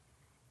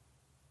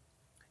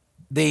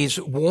 These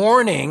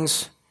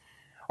warnings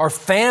are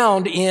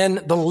found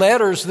in the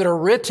letters that are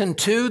written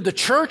to the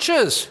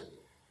churches.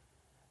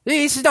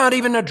 He's not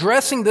even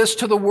addressing this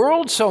to the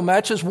world so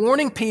much as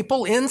warning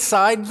people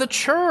inside the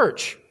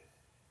church.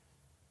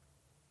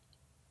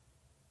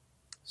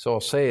 So I'll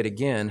say it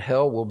again,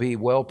 hell will be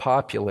well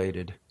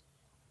populated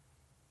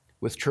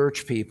with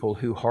church people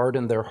who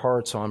harden their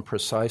hearts on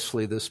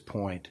precisely this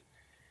point.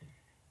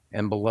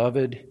 And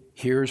beloved,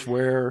 here's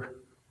where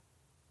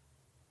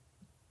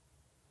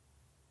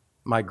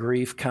my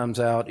grief comes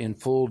out in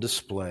full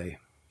display.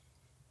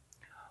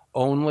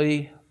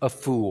 Only a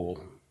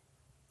fool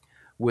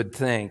would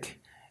think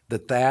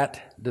that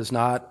that does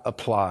not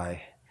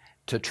apply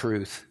to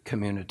Truth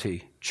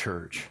Community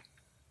Church.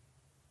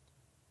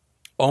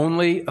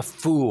 Only a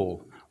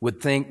fool would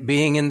think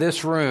being in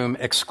this room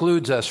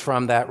excludes us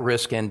from that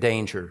risk and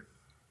danger,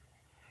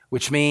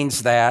 which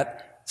means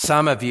that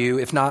some of you,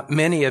 if not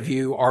many of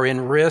you, are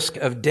in risk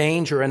of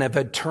danger and of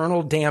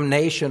eternal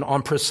damnation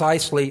on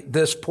precisely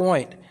this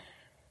point.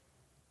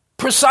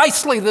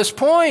 Precisely this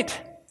point.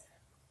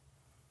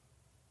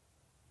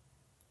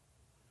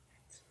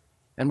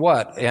 And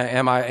what?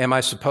 Am I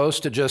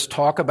supposed to just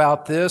talk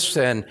about this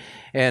and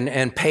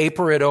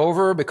paper it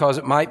over because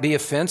it might be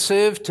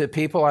offensive to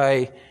people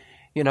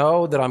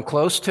that I'm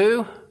close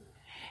to?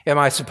 Am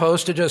I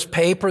supposed to just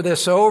paper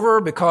this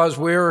over because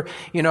we're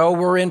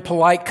in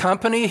polite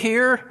company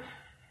here?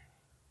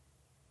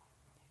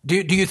 Do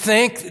you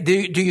think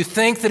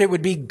that it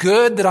would be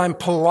good that I'm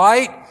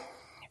polite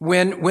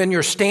when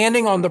you're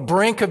standing on the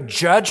brink of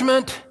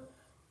judgment?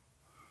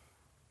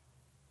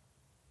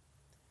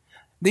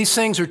 These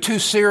things are too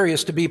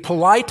serious to be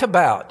polite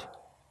about.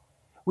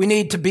 We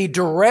need to be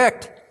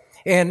direct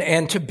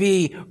and to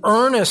be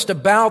earnest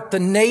about the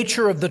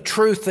nature of the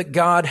truth that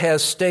God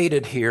has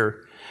stated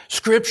here.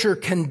 Scripture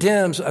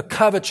condemns a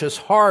covetous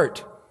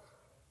heart.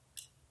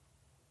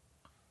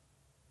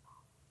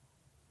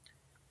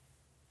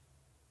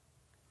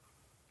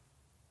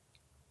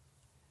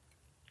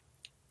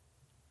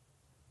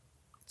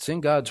 It's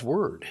in God's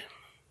Word.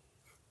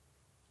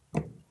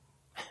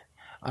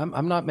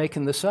 I'm not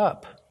making this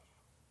up.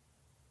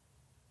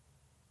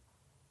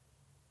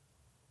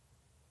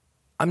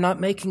 I'm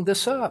not making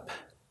this up.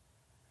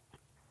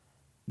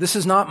 This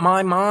is not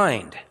my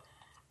mind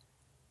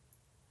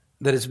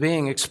that is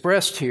being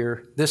expressed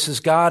here. This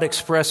is God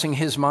expressing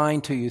His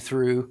mind to you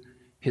through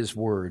His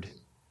Word.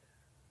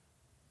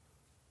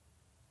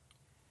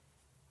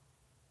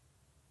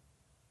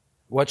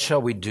 What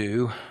shall we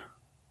do?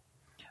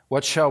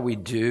 What shall we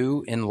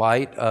do in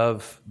light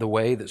of the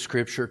way that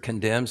Scripture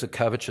condemns a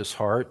covetous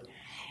heart,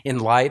 in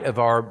light of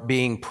our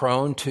being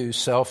prone to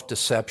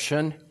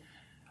self-deception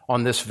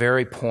on this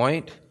very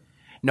point,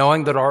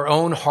 knowing that our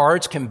own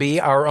hearts can be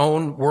our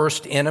own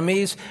worst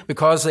enemies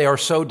because they are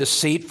so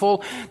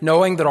deceitful,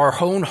 knowing that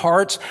our own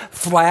hearts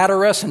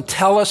flatter us and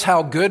tell us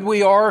how good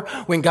we are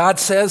when God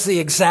says the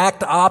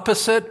exact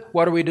opposite?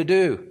 What are we to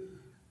do?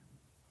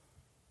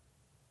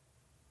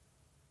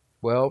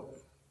 Well,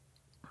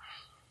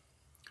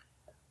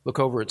 look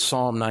over at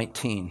Psalm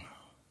 19.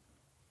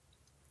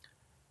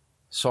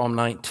 Psalm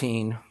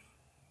 19,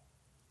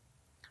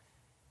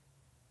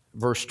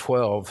 verse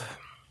 12.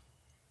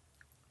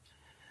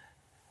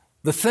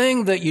 The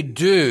thing that you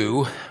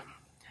do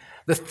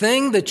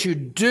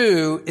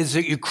is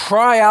that you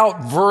cry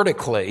out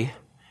vertically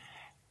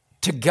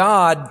to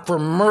God for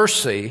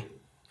mercy,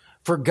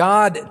 for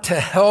God to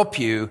help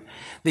you.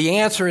 The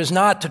answer is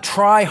not to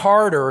try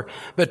harder,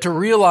 but to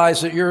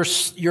realize that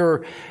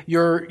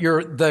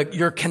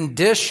your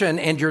condition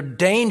and your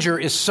danger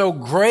is so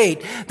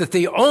great that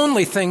the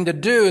only thing to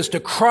do is to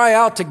cry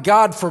out to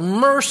God for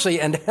mercy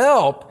and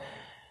help,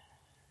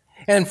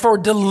 and for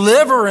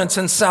deliverance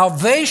and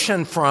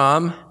salvation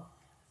from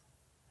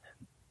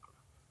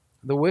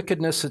the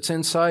wickedness that's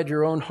inside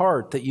your own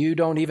heart that you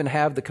don't even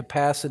have the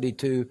capacity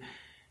to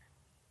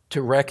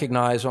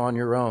recognize on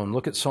your own.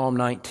 Look at Psalm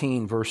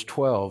 19, verse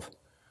 12.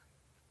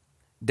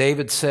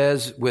 David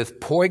says with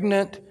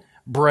poignant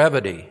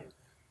brevity,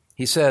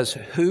 he says,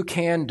 "Who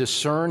can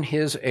discern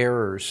his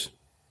errors?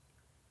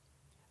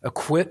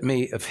 Acquit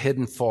me of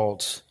hidden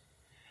faults."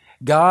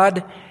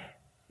 God,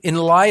 in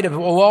light of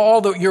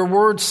all that your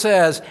word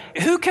says,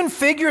 who can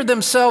figure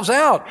themselves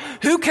out?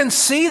 Who can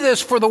see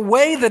this for the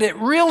way that it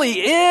really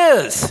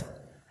is?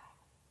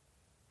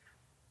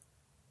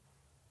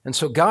 And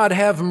so, God,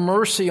 have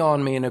mercy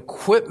on me and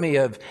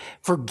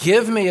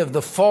forgive me of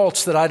the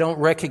faults that I don't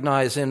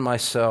recognize in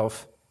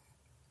myself.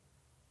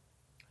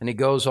 And he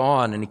goes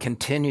on and he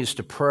continues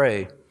to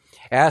pray,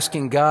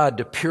 asking God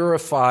to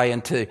purify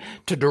and to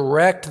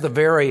direct the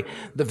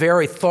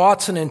very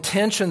thoughts and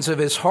intentions of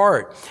his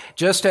heart.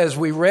 Just as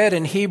we read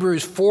in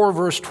Hebrews 4,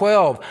 verse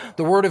 12,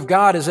 the Word of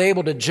God is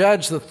able to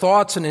judge the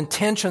thoughts and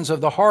intentions of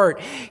the heart.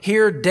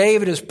 Here,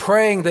 David is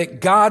praying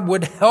that God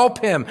would help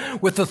him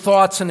with the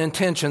thoughts and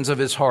intentions of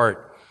his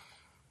heart.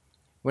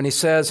 When he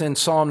says in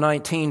Psalm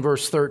 19,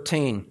 verse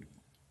 13,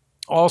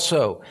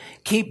 "Also,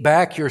 keep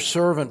back your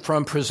servant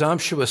from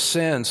presumptuous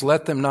sins.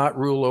 Let them not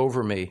rule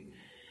over me.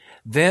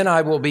 Then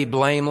I will be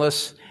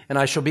blameless, and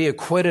I shall be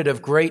acquitted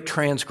of great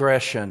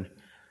transgression.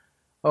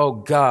 O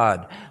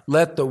God,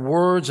 let the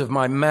words of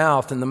my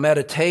mouth and the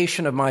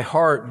meditation of my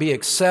heart be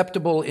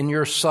acceptable in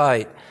your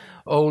sight,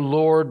 O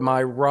Lord,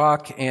 my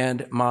rock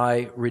and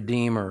my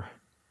redeemer.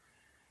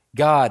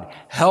 God,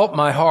 help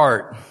my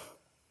heart.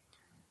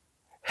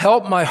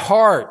 Help my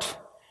heart.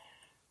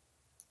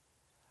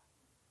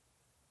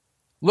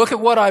 Look at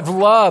what I've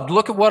loved.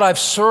 Look at what I've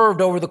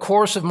served over the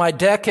course of my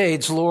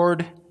decades,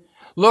 Lord.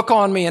 Look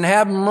on me and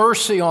have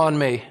mercy on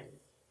me.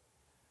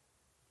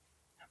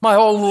 My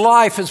whole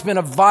life has been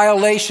a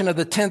violation of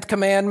the 10th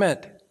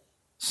commandment,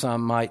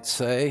 some might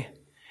say.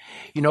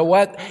 You know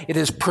what? It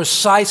is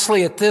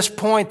precisely at this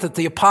point that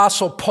the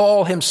Apostle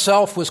Paul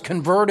himself was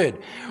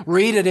converted.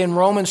 Read it in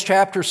Romans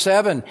chapter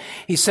 7.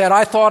 He said,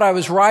 I thought I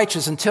was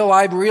righteous until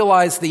I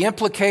realized the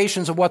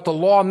implications of what the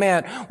law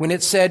meant when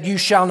it said, you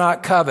shall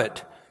not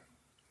covet.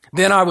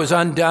 Then I was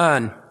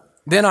undone.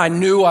 Then I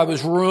knew I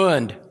was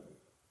ruined.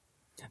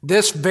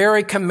 This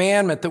very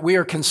commandment that we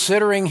are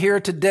considering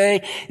here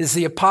today is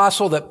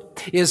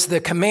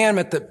the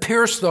commandment that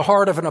pierced the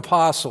heart of an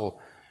apostle.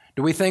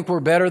 Do we think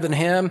we're better than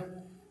him?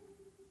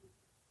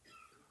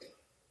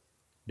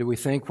 Do we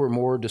think we're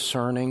more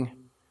discerning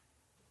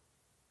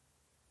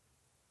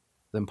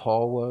than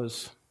Paul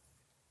was?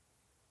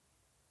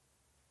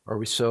 Are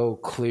we so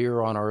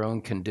clear on our own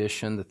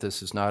condition that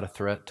this is not a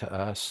threat to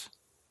us,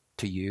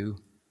 to you,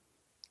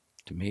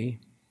 to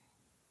me?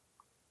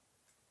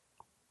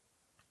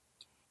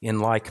 In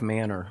like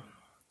manner,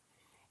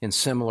 in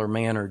similar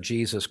manner,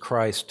 Jesus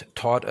Christ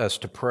taught us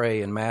to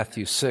pray in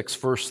Matthew 6,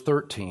 verse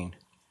 13.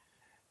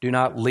 Do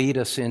not lead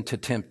us into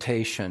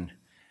temptation,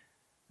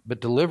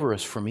 but deliver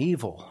us from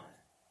evil.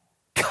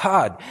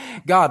 God,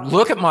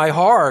 look at my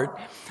heart.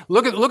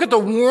 Look at the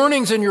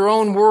warnings in your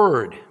own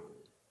word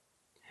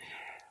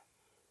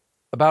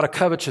about a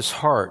covetous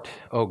heart,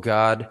 oh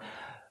God.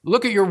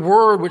 Look at your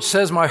word which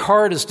says my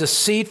heart is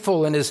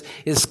deceitful and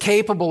is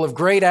capable of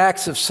great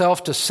acts of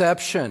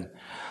self-deception.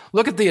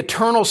 Look at the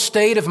eternal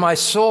state of my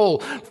soul.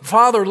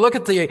 Father, look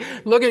at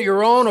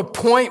your own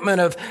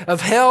appointment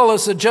of hell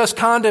as the just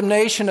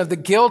condemnation of the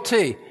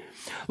guilty.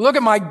 Look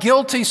at my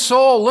guilty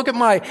soul. Look at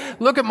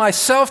my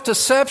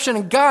self-deception.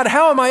 And God,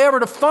 how am I ever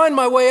to find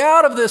my way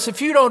out of this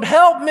if you don't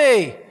help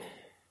me?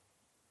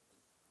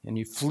 And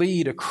you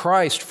flee to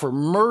Christ for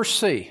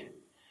mercy.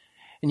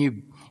 And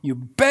you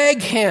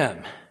beg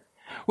him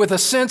with a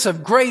sense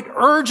of great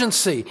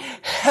urgency.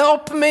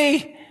 Help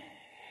me.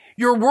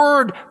 Your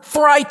word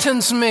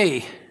frightens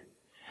me.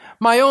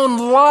 My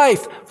own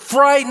life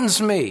frightens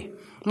me.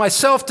 My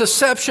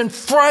self-deception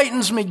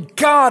frightens me.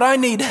 God, I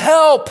need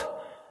help.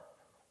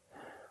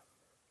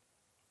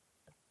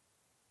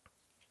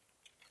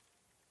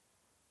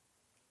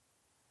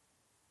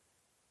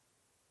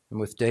 And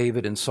with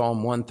David in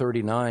Psalm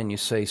 139, you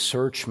say,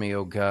 search me,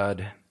 O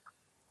God,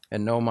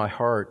 and know my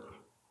heart.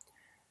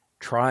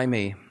 Try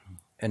me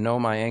and know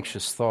my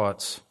anxious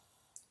thoughts.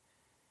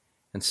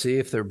 And see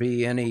if there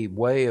be any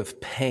way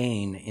of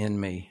pain in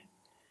me,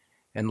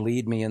 and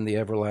lead me in the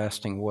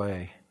everlasting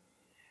way.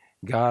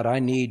 God, I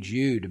need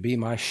you to be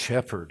my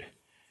shepherd.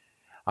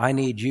 I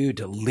need you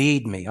to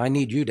lead me. I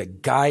need you to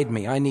guide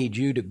me. I need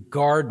you to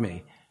guard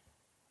me.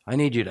 I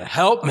need you to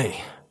help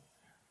me.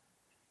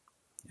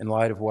 In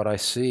light of what I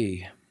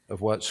see,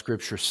 of what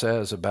Scripture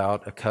says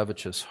about a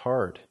covetous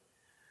heart.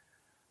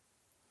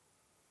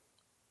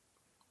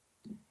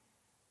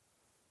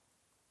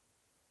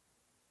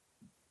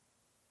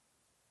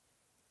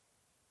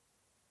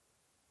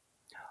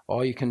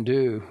 All you can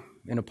do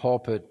in a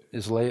pulpit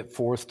is lay it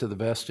forth to the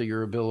best of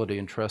your ability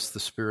and trust the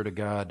Spirit of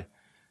God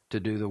to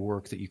do the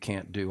work that you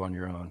can't do on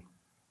your own.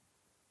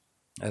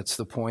 That's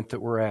the point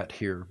that we're at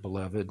here,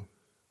 beloved.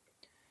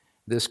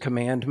 This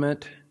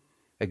commandment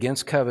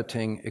against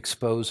coveting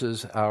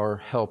exposes our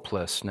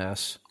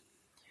helplessness.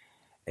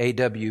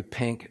 A.W.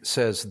 Pink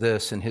says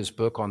this in his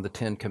book on the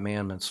 10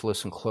 Commandments.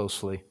 Listen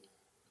closely.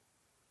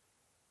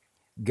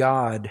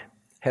 God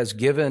has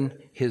given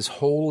his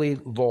holy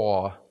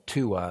law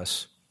to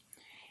us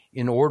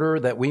in order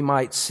that we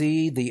might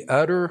see the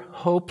utter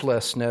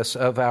hopelessness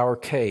of our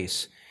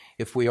case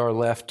if we are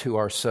left to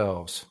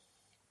ourselves.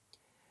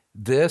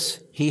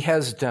 This he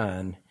has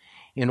done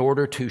in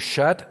order to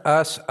shut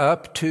us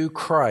up to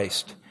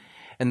Christ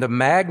and the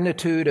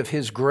magnitude of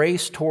his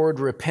grace toward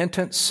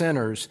repentant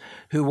sinners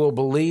who will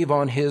believe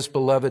on his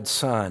beloved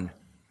Son,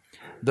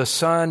 the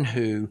Son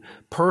who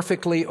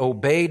perfectly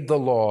obeyed the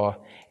law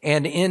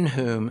and in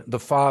whom the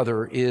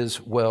Father is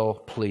well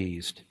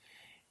pleased.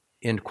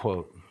 End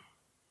quote.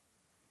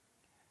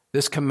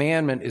 This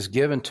commandment is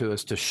given to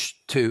us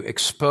to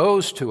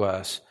expose to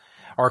us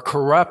our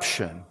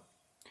corruption,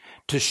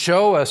 to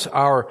show us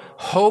our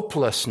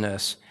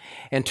hopelessness,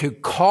 and to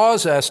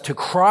cause us to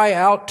cry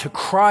out to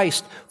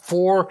Christ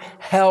for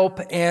help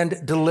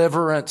and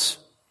deliverance.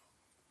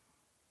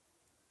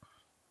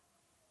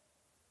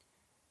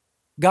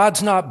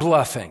 God's not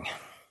bluffing.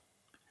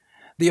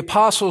 The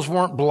apostles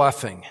weren't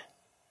bluffing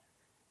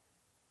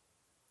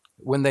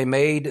when they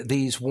made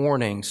these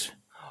warnings.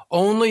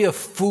 Only a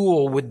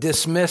fool would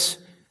dismiss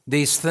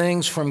these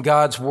things from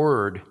God's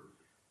word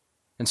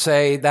and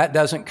say, that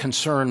doesn't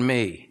concern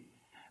me.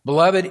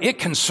 Beloved, it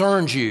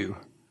concerns you,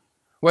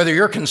 whether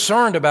you're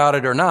concerned about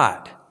it or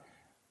not.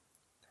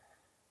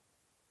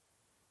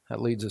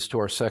 That leads us to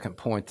our second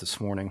point this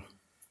morning.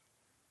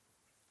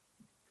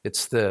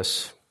 It's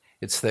this.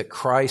 It's that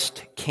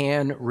Christ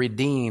can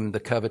redeem the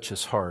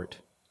covetous heart.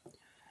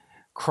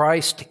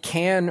 Christ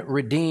can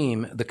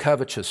redeem the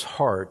covetous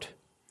heart.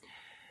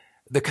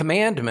 The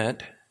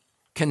commandment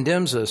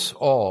condemns us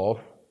all,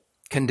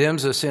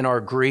 condemns us in our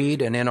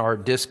greed and in our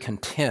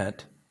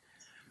discontent.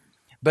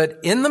 But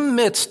in the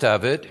midst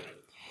of it,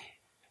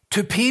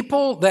 to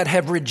people that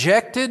have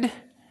rejected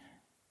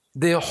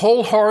the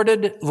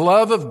wholehearted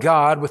love of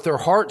God with their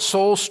heart,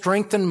 soul,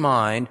 strength, and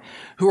mind,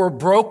 who are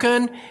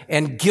broken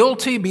and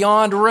guilty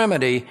beyond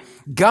remedy,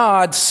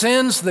 God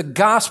sends the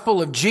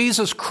gospel of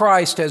Jesus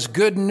Christ as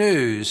good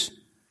news,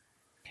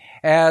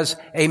 as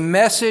a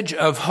message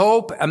of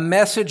hope, a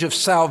message of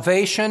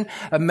salvation,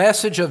 a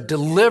message of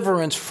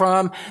deliverance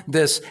from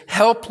this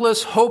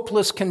helpless,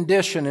 hopeless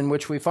condition in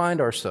which we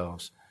find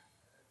ourselves.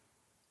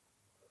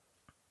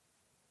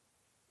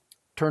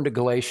 Turn to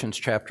Galatians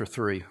chapter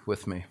 3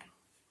 with me.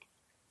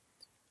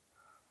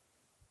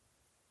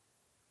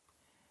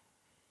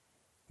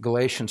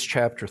 Galatians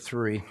chapter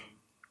 3,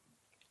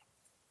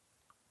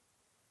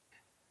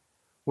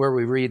 where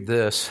we read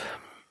this,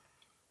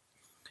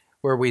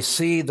 where we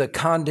see the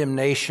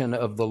condemnation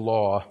of the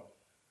law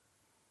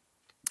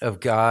of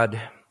God,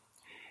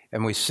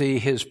 and we see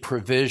His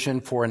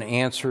provision for an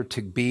answer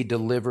to be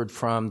delivered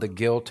from the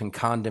guilt and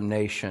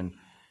condemnation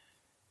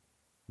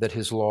that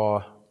His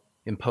law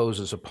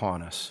imposes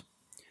upon us.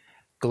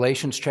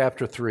 Galatians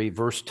chapter 3,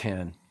 verse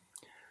 10.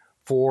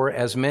 For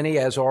as many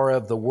as are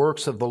of the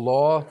works of the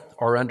law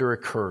are under a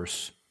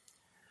curse.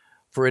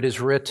 For it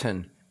is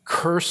written,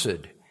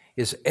 Cursed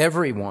is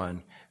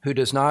everyone who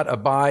does not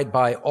abide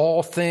by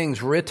all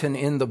things written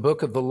in the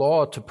book of the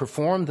law to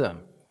perform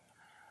them.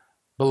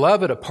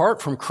 Beloved,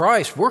 apart from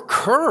Christ, we're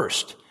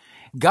cursed.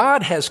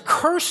 God has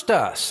cursed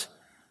us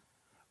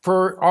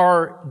for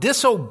our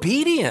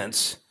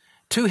disobedience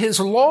to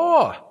His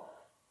law.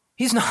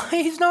 He's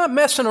not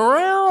messing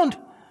around.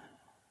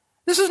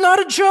 This is not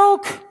a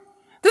joke.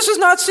 This is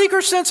not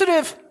seeker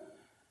sensitive.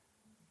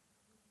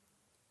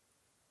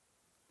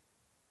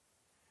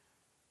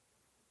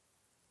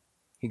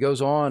 He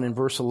goes on in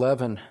verse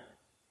 11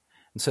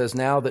 and says,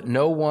 Now that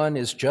no one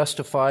is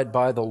justified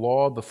by the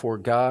law before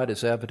God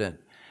is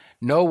evident.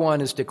 No one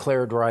is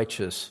declared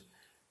righteous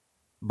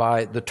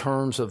by the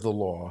terms of the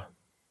law,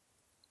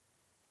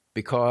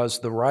 because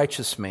the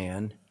righteous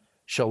man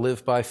shall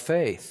live by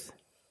faith.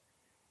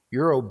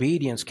 Your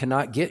obedience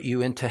cannot get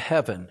you into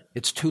heaven.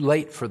 It's too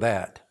late for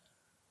that.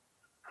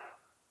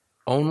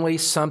 Only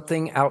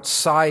something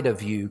outside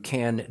of you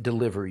can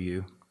deliver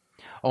you.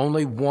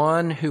 Only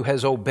one who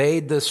has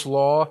obeyed this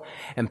law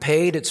and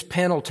paid its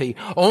penalty,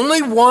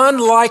 only one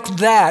like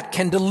that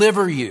can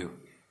deliver you.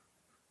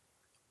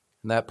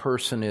 And that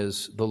person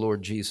is the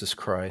Lord Jesus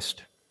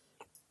Christ.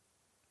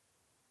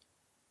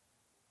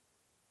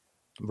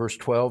 Verse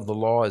 12, the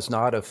law is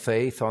not of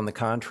faith. On the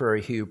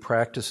contrary, he who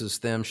practices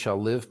them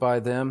shall live by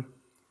them.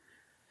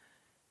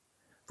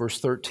 Verse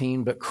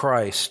 13, but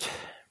Christ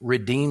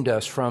redeemed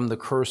us from the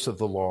curse of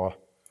the law,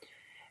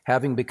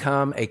 having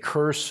become a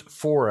curse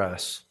for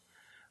us.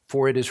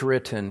 For it is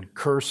written,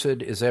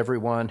 Cursed is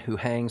everyone who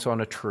hangs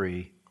on a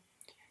tree,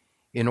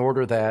 in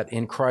order that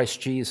in Christ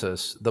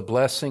Jesus the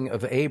blessing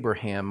of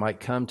Abraham might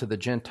come to the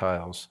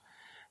Gentiles,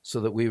 so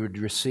that we would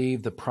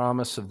receive the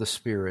promise of the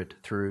Spirit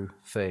through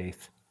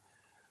faith.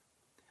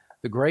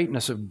 The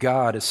greatness of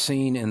God is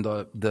seen in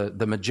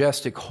the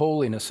majestic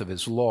holiness of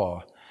His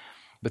law.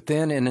 But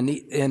then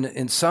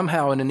in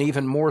somehow in an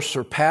even more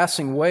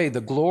surpassing way,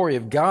 the glory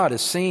of God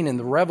is seen in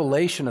the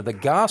revelation of the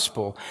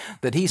gospel,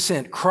 that He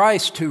sent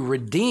Christ to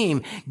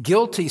redeem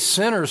guilty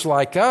sinners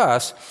like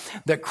us,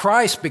 that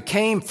Christ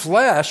became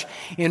flesh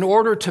in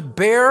order to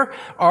bear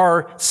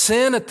our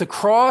sin at the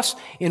cross,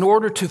 in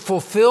order to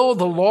fulfill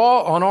the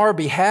law on our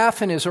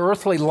behalf in His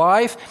earthly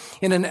life,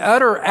 in an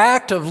utter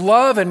act of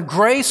love and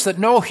grace that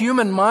no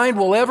human mind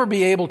will ever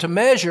be able to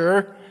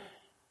measure.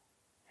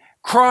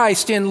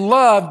 Christ in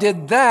love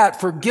did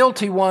that for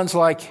guilty ones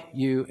like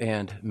you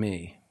and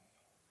me.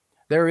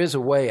 There is a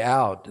way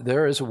out.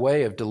 There is a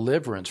way of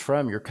deliverance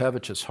from your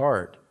covetous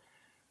heart.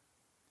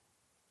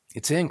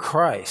 It's in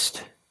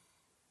Christ.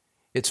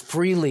 It's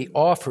freely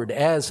offered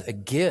as a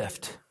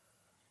gift.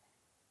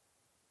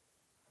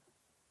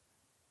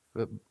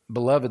 But,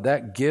 beloved,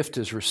 that gift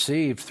is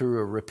received through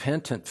a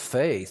repentant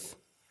faith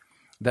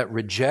that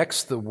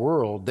rejects the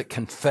world, that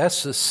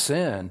confesses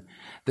sin,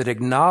 that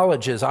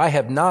acknowledges,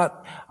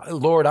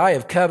 Lord, I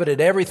have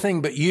coveted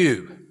everything but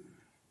you.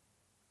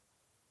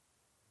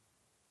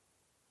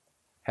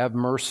 Have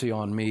mercy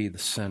on me, the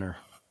sinner.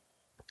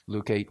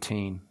 Luke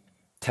 18,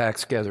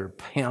 tax gatherer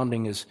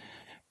pounding his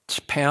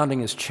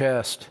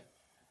chest.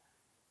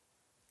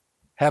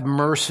 Have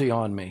mercy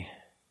on me.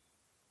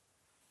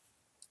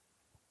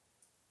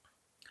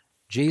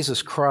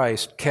 Jesus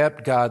Christ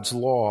kept God's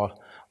law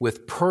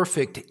with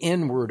perfect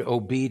inward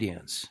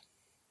obedience.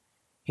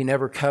 He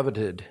never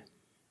coveted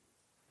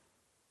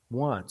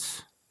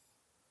once.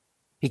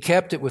 He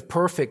kept it with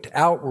perfect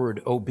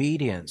outward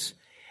obedience.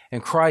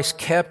 And Christ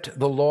kept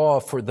the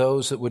law for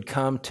those that would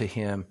come to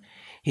him.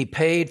 He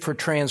paid for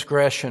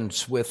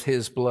transgressions with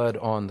his blood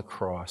on the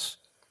cross.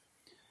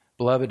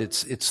 Beloved,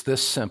 it's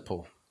this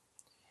simple.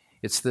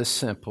 It's this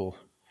simple.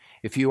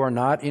 If you are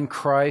not in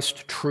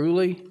Christ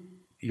truly,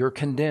 you're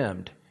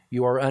condemned.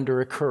 You are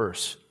under a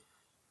curse.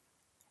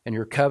 And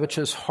your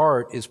covetous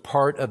heart is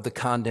part of the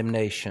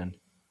condemnation.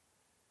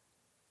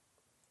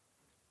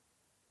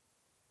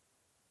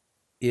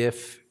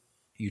 If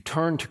you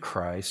turn to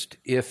Christ,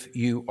 if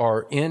you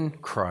are in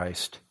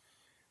Christ,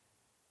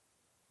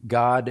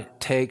 God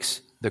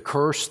takes the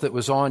curse that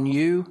was on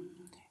you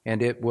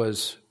and it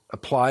was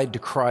applied to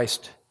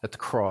Christ at the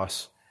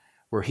cross,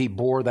 where he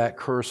bore that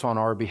curse on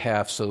our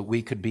behalf so that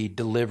we could be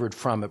delivered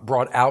from it,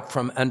 brought out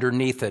from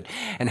underneath it,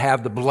 and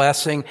have the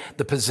blessing,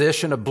 the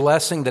position of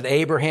blessing that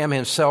Abraham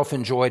himself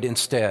enjoyed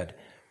instead.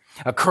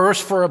 A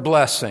curse for a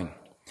blessing.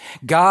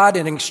 God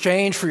in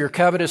exchange for your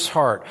covetous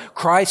heart.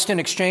 Christ in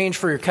exchange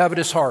for your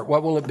covetous heart.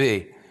 What will it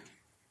be?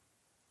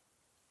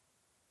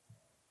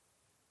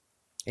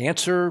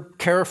 Answer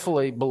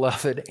carefully,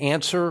 beloved.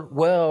 Answer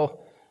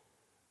well.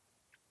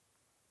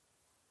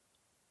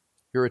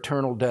 Your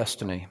eternal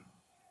destiny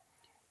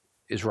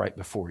is right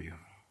before you.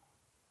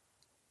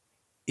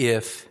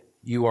 If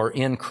you are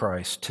in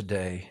Christ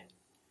today,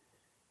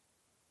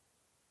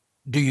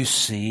 do you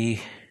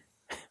see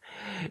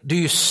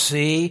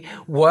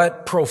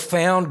what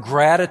profound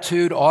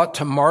gratitude ought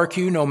to mark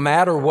you no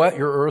matter what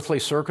your earthly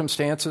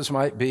circumstances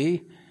might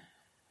be?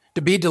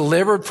 To be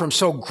delivered from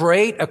so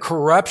great a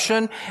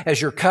corruption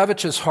as your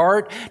covetous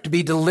heart, to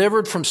be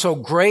delivered from so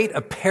great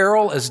a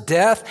peril as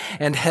death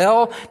and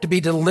hell, to be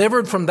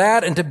delivered from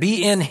that and to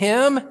be in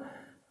him?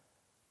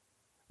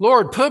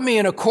 Lord, put me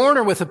in a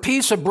corner with a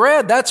piece of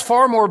bread. That's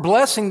far more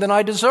blessing than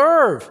I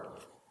deserve.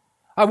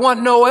 I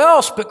want no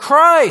else but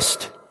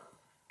Christ,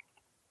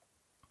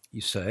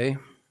 you say.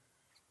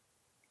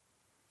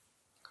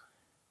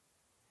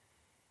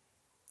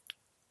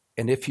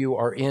 And if you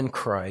are in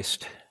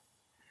Christ,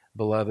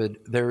 beloved,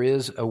 there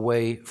is a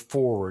way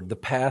forward. The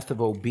path of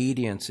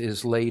obedience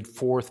is laid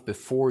forth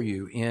before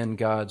you in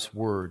God's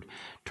Word.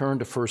 Turn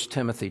to 1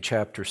 Timothy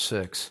chapter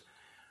 6.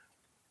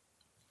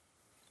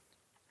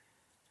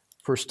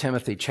 1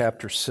 Timothy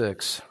chapter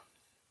 6.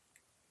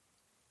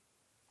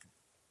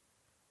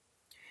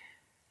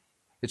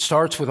 It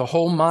starts with a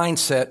whole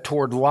mindset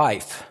toward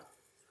life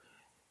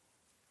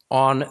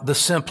on the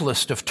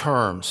simplest of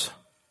terms.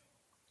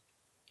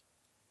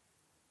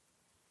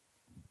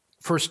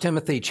 1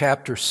 Timothy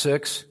chapter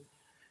 6,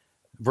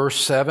 verse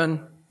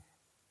 7.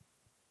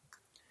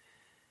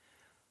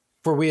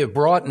 For we have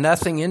brought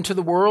nothing into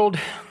the world,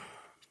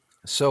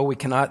 so we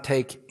cannot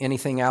take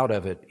anything out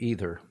of it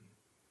either.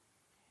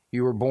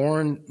 You were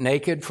born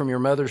naked from your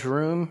mother's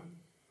womb.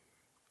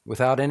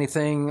 Without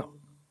anything,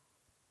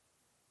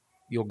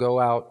 you'll go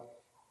out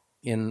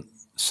in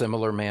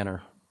similar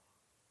manner.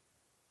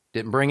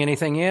 Didn't bring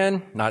anything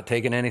in, not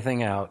taking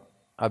anything out.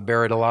 I've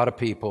buried a lot of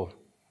people.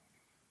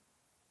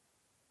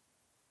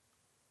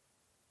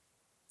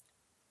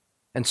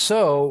 And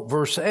so,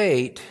 verse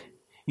 8,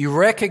 you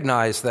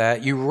recognize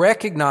that. You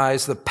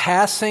recognize the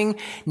passing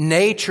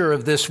nature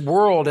of this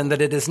world and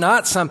that it is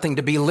not something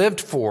to be lived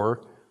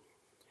for.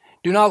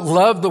 Do not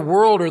love the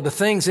world or the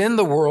things in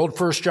the world,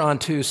 1 John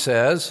 2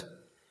 says.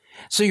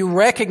 So you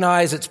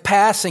recognize it's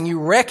passing. You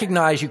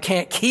recognize you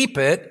can't keep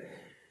it.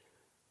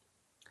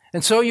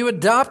 And so you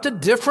adopt a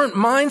different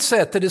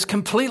mindset that is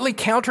completely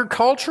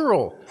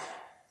countercultural,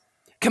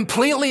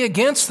 completely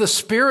against the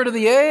spirit of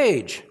the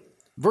age.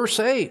 Verse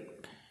 8,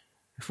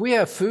 if we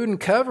have food and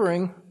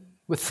covering,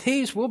 with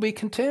these we'll be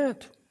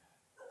content.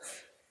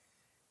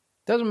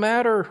 Doesn't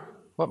matter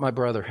what my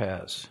brother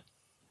has.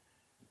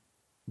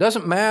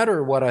 Doesn't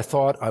matter what I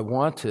thought I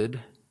wanted.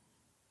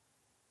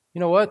 You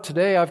know what?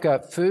 Today I've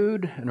got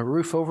food and a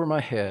roof over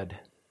my head.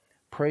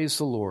 Praise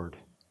the Lord.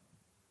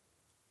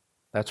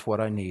 That's what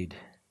I need.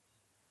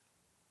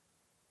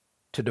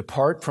 To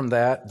depart from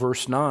that,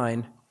 verse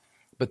 9,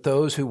 but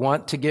those who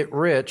want to get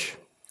rich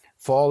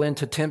fall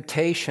into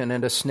temptation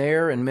and a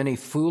snare and many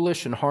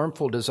foolish and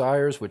harmful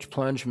desires which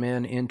plunge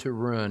men into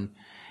ruin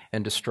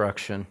and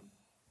destruction.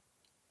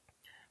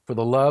 For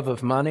the love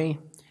of money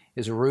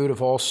is a root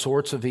of all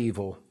sorts of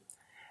evil,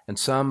 and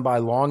some by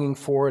longing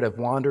for it have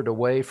wandered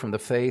away from the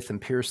faith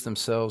and pierced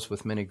themselves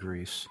with many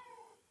griefs.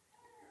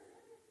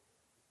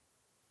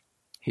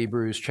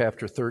 Hebrews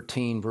chapter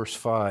 13, verse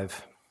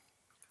 5.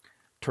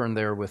 Turn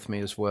there with me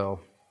as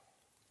well.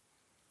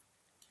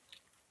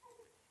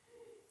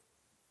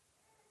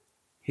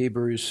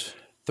 Hebrews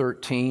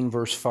 13,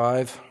 verse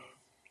 5.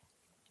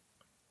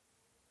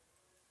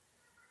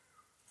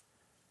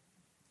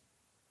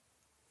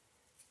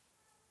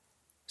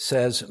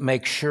 Says,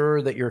 make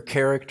sure that your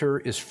character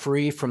is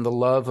free from the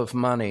love of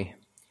money,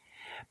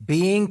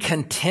 being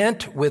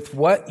content with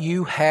what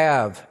you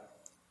have.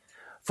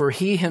 For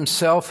he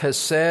himself has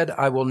said,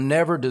 I will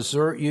never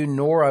desert you,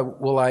 nor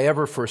will I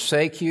ever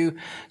forsake you,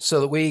 so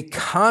that we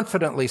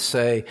confidently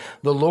say,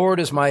 the Lord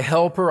is my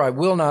helper, I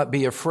will not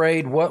be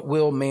afraid. What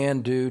will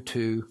man do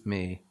to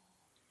me?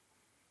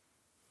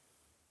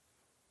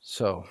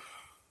 So,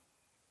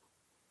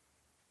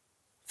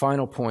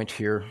 final point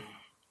here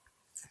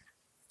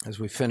as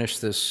we finish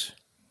this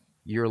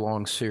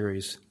year-long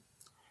series.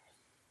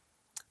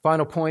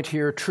 Final point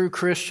here, true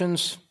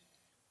Christians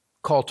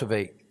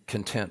cultivate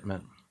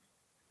contentment.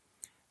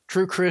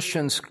 True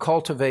Christians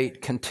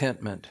cultivate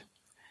contentment.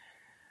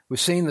 We've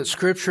seen that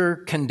Scripture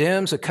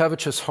condemns a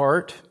covetous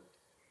heart.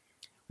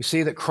 We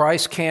see that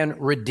Christ can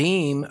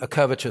redeem a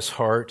covetous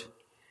heart.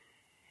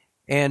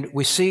 And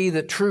we see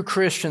that true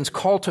Christians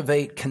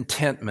cultivate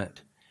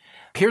contentment.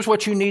 Here's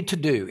what you need to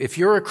do. If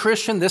you're a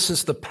Christian, this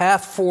is the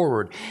path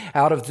forward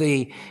out of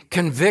the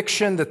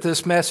conviction that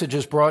this message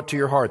has brought to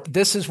your heart.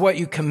 This is what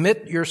you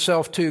commit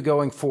yourself to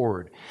going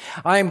forward.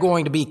 I am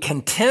going to be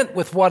content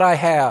with what I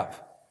have.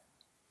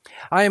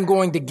 I am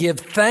going to give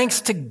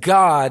thanks to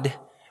God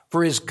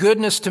for His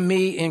goodness to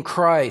me in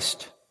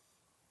Christ.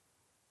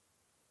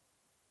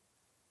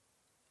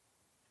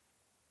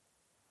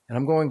 And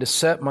I'm going to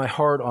set my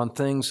heart on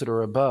things that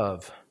are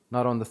above,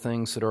 not on the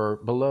things that are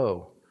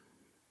below.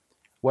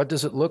 What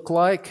does it look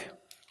like?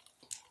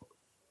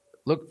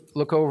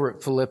 Look over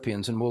at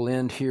Philippians, and we'll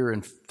end here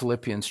in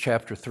Philippians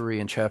chapter 3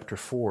 and chapter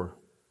 4.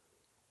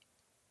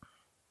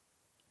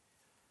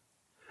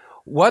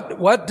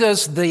 What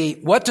does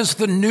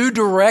the new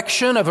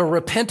direction of a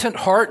repentant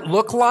heart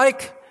look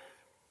like?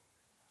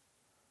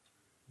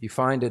 You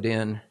find it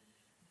in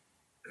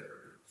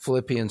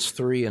Philippians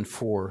 3 and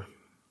 4.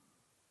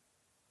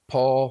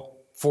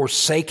 Paul,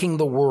 forsaking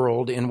the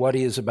world in what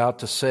he is about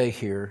to say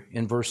here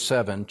in verse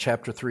 7,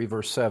 chapter 3,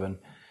 verse 7,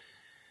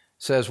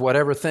 says,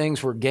 whatever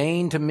things were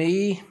gained to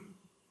me,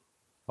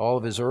 all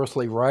of his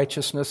earthly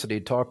righteousness that he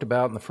talked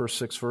about in the first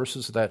 6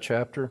 verses of that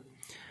chapter,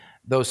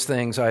 those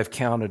things I have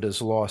counted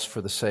as loss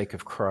for the sake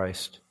of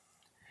Christ.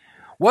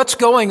 What's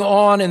going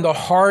on in the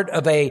heart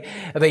of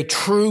a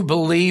true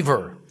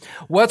believer?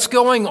 What's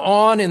going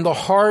on in the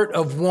heart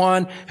of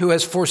one who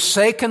has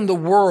forsaken the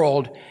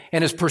world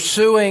and is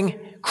pursuing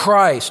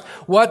Christ?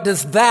 What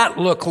does that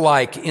look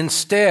like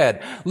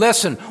instead?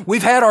 Listen,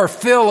 we've had our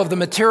fill of the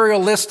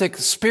materialistic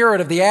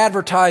spirit of the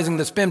advertising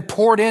that's been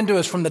poured into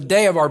us from the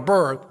day of our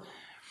birth.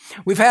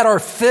 We've had our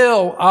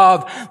fill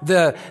of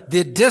the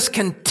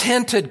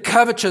discontented,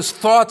 covetous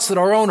thoughts that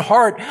our own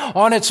heart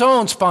on its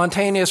own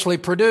spontaneously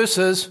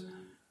produces.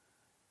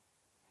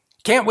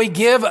 Can't we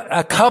give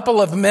a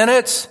couple of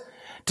minutes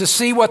to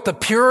see what the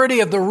purity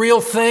of the real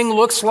thing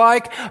looks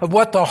like, of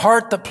what the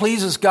heart that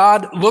pleases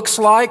God looks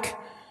like?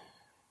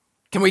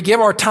 Can we give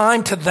our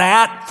time to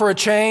that for a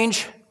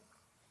change?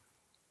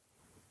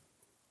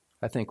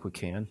 I think we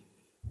can.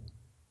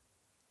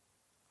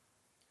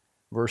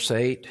 Verse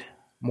 8,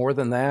 more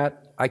than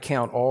that, I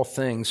count all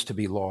things to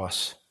be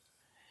loss,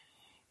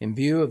 in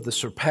view of the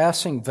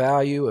surpassing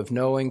value of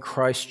knowing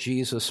Christ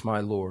Jesus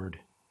my Lord,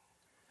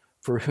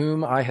 for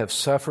whom I have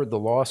suffered the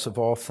loss of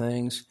all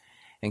things,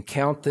 and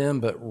count them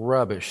but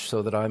rubbish,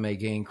 so that I may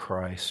gain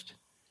Christ,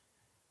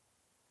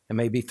 and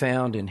may be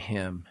found in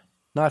Him,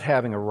 not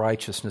having a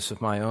righteousness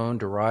of my own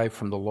derived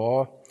from the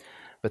law,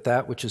 but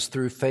that which is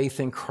through faith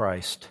in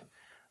Christ,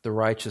 the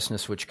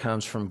righteousness which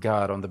comes from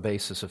God on the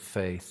basis of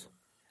faith,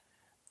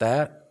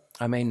 that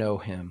I may know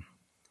Him,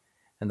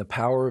 and the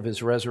power of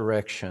His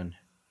resurrection,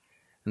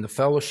 and the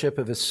fellowship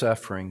of His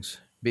sufferings,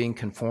 being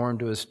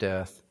conformed to His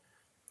death,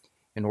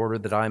 in order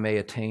that I may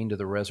attain to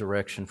the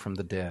resurrection from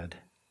the dead.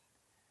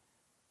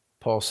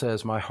 Paul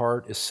says, my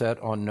heart is set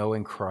on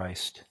knowing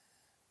Christ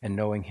and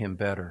knowing Him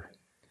better.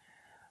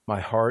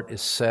 My heart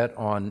is set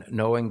on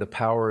knowing the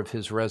power of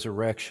His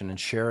resurrection and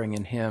sharing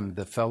in Him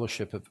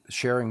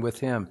sharing with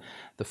Him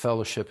the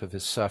fellowship of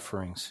His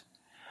sufferings.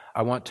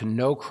 I want to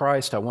know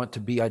Christ. I want to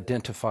be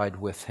identified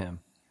with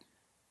Him.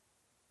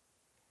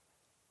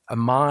 A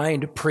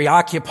mind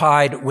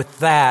preoccupied with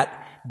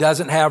that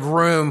doesn't have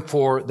room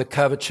for the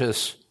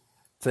covetous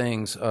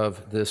things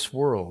of this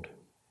world.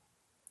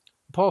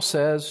 Paul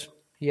says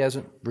he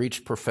hasn't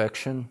reached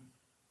perfection.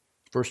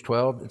 Verse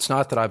 12, it's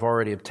not that I've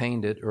already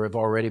obtained it or have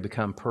already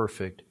become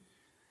perfect,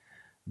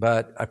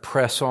 but I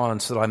press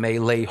on so that I may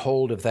lay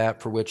hold of that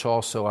for which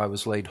also I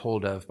was laid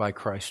hold of by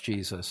Christ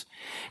Jesus.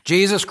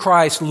 Jesus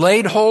Christ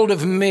laid hold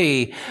of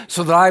me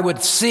so that I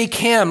would seek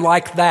Him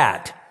like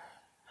that.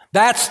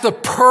 That's the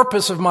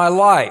purpose of my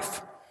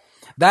life.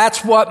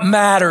 That's what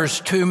matters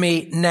to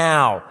me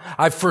now.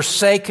 I've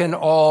forsaken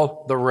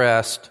all the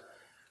rest,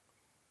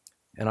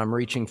 and I'm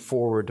reaching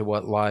forward to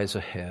what lies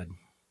ahead.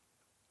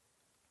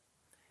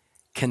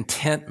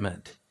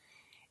 Contentment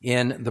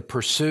in the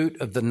pursuit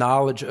of the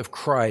knowledge of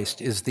Christ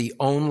is the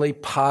only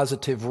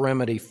positive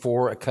remedy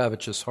for a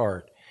covetous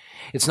heart.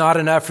 It's not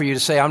enough for you to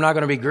say, I'm not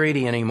going to be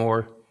greedy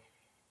anymore.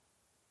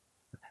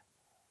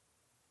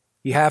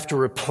 You have to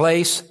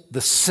replace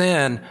the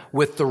sin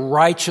with the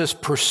righteous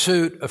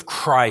pursuit of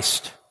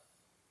Christ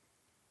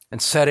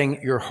and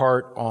setting your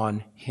heart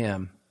on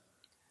Him.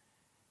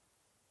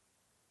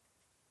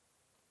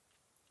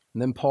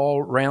 And then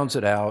Paul rounds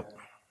it out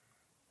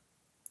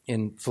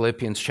in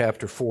Philippians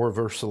chapter 4,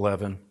 verse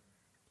 11.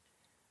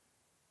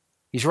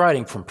 He's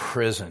writing from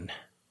prison,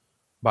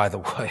 by the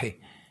way.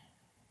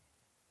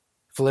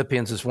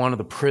 Philippians is one of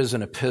the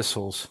prison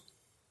epistles.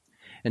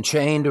 And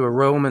chained to a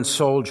Roman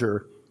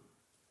soldier,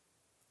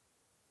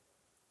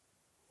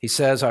 he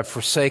says, I've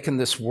forsaken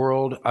this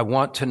world. I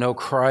want to know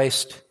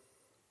Christ.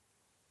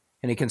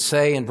 And he can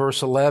say in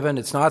verse 11,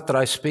 it's not that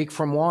I speak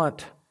from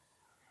want,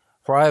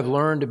 for I have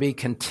learned to be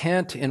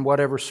content in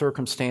whatever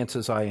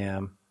circumstances I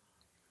am.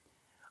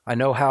 I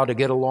know how to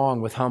get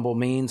along with humble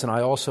means, and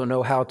I also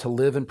know how to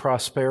live in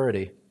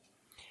prosperity.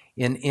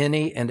 In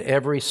any and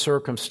every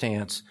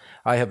circumstance,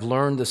 I have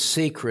learned the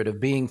secret of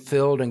being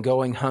filled and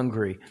going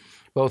hungry,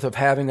 both of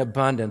having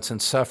abundance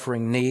and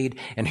suffering need.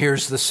 And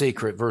here's the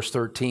secret, verse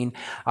 13,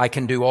 I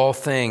can do all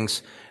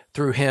things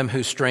through him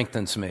who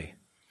strengthens me.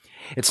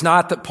 It's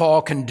not that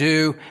Paul can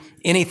do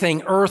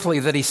anything earthly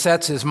that he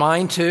sets his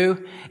mind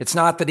to. It's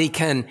not that he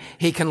can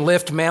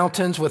lift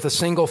mountains with a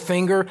single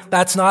finger.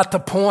 That's not the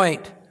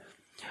point.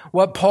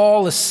 What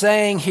Paul is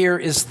saying here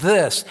is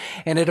this,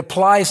 and it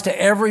applies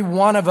to every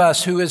one of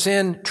us who is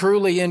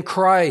truly in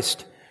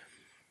Christ.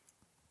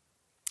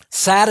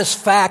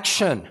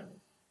 Satisfaction,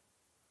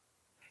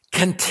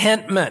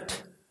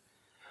 contentment,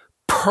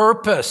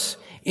 purpose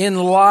in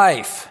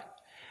life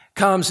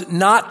comes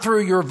not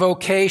through your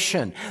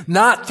vocation,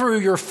 not through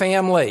your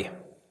family,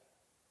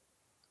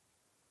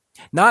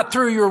 not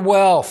through your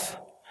wealth,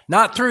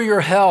 not through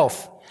your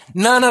health,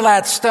 none of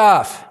that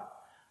stuff.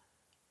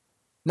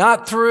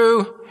 Not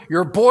through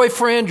your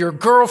boyfriend, your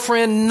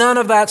girlfriend, none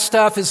of that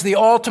stuff is the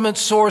ultimate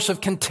source of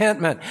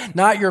contentment.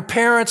 Not your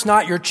parents,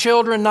 not your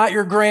children, not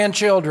your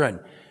grandchildren.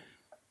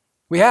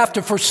 We have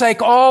to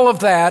forsake all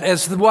of that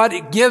as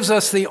what gives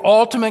us the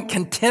ultimate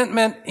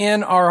contentment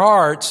in our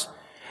hearts.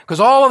 Because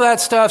all of that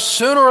stuff,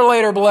 sooner or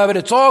later, beloved,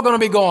 it's all going to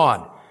be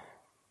gone.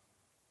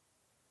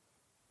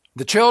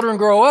 The children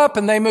grow up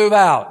and they move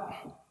out.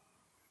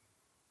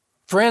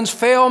 Friends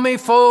fail me,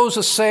 foes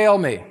assail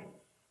me.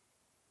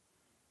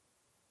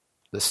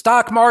 The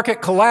stock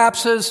market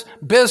collapses,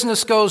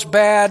 business goes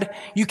bad.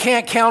 You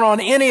can't count on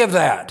any of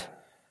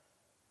that.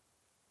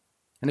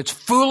 And it's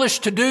foolish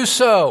to do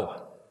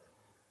so.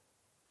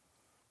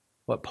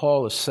 What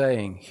Paul is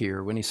saying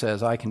here when he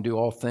says, I can do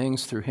all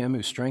things through him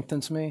who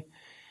strengthens me,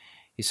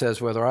 he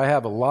says, whether I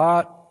have a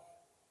lot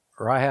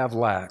or I have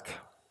lack,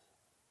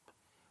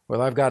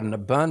 whether I've got an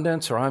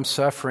abundance or I'm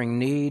suffering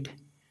need,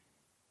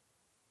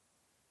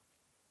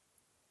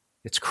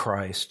 it's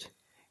Christ.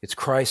 It's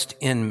Christ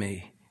in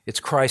me. It's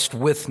Christ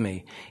with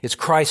me. It's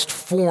Christ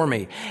for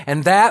me.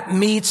 And that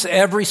meets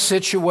every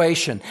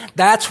situation.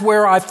 That's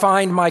where I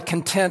find my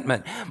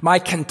contentment. My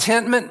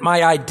contentment,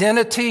 my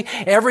identity,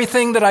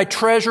 everything that I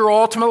treasure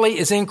ultimately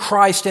is in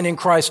Christ and in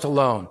Christ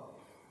alone.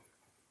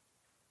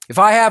 If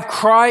I have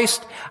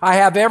Christ, I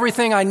have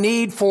everything I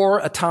need for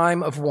a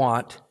time of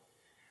want.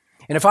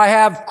 And if I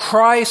have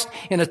Christ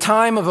in a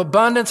time of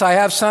abundance, I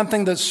have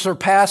something that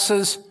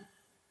surpasses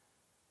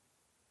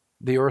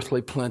the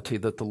earthly plenty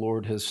that the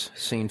Lord has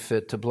seen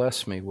fit to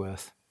bless me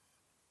with.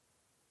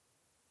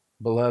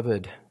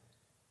 Beloved,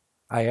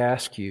 I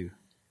ask you,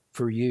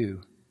 for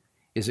you,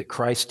 is it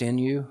Christ in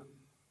you?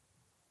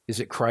 Is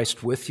it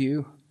Christ with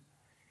you?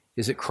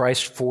 Is it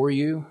Christ for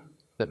you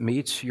that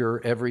meets your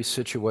every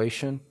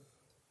situation?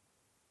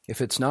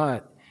 If it's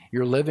not,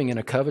 you're living in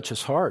a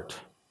covetous heart.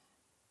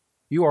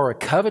 You are a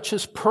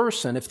covetous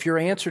person if your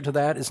answer to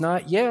that is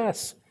not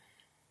yes.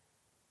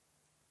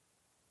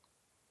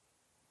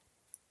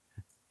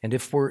 And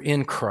if we're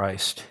in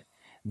Christ,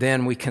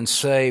 then we can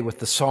say with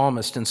the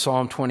psalmist in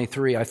Psalm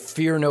 23, I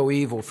fear no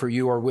evil, for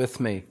you are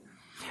with me.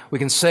 We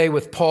can say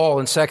with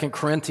Paul in 2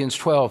 Corinthians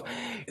 12,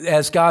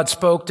 as God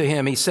spoke to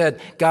him, he said,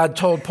 God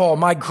told Paul,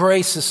 my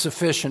grace is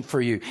sufficient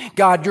for you.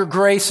 God, your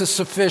grace is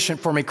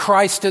sufficient for me.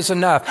 Christ is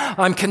enough.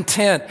 I'm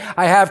content.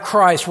 I have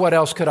Christ. What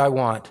else could I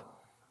want?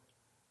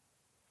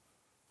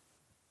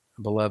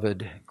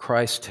 Beloved,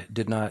 Christ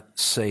did not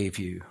save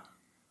you.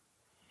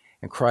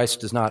 And Christ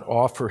does not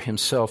offer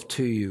himself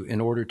to you in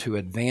order to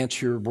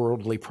advance your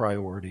worldly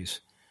priorities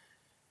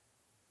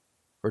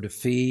or to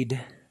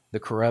feed the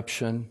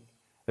corruption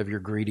of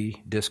your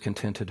greedy,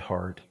 discontented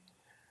heart.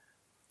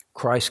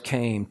 Christ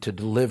came to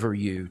deliver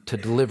you, to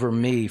deliver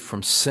me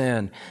from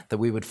sin, that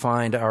we would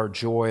find our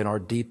joy and our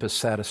deepest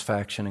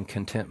satisfaction and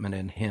contentment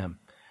in him.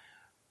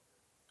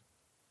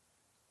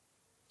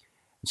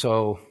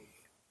 So,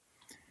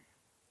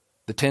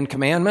 the 10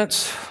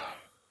 Commandments,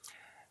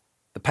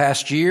 the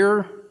past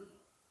year,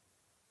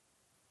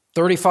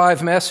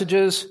 35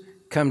 messages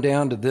come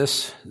down to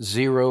this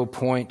 0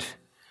 point.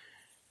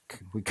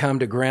 We come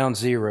to ground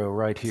zero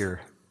right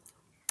here,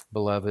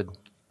 beloved,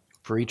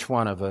 for each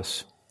one of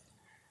us.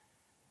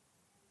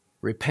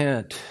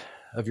 Repent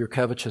of your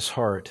covetous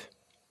heart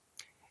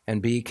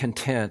and be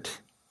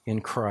content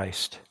in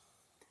Christ.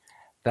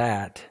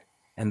 That,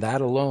 and that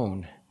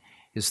alone,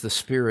 is the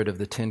spirit of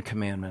the 10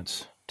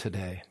 Commandments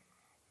today.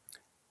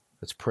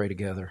 Let's pray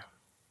together.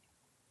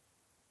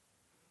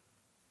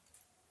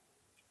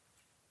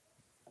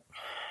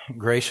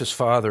 Gracious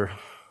Father,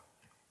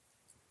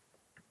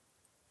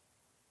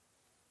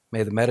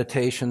 may the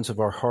meditations of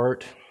our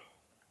heart,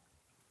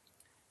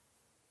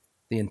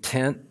 the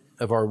intent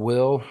of our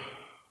will,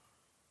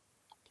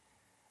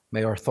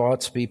 may our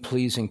thoughts be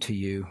pleasing to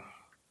you.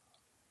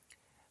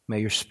 May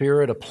your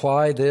Spirit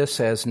apply this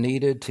as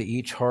needed to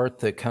each heart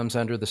that comes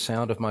under the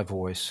sound of my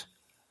voice.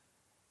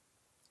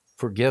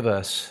 Forgive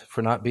us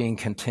for not being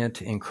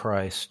content in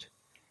Christ.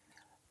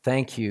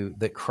 Thank you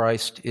that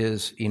Christ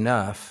is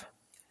enough.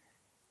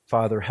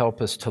 Father,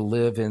 help us to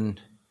live in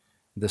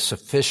the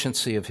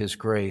sufficiency of his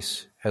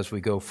grace as we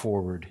go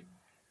forward.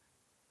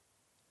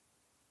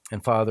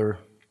 And Father,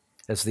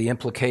 as the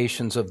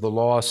implications of the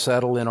law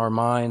settle in our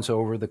minds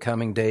over the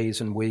coming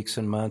days and weeks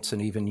and months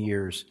and even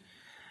years,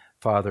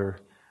 Father,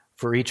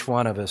 for each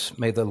one of us,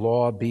 may the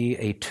law be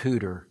a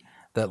tutor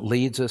that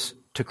leads us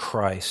to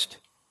Christ.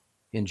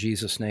 In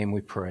Jesus' name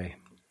we pray.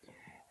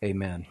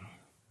 Amen.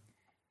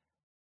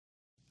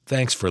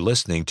 Thanks for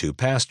listening to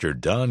Pastor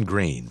Don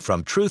Green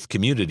from Truth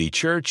Community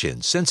Church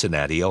in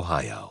Cincinnati,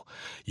 Ohio.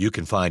 You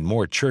can find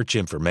more church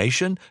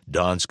information,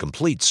 Don's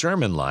complete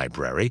sermon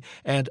library,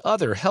 and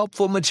other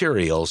helpful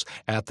materials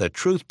at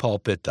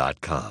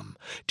thetruthpulpit.com,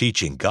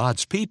 teaching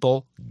God's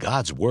people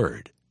God's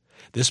Word.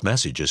 This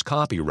message is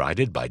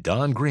copyrighted by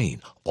Don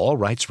Green, all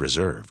rights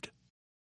reserved.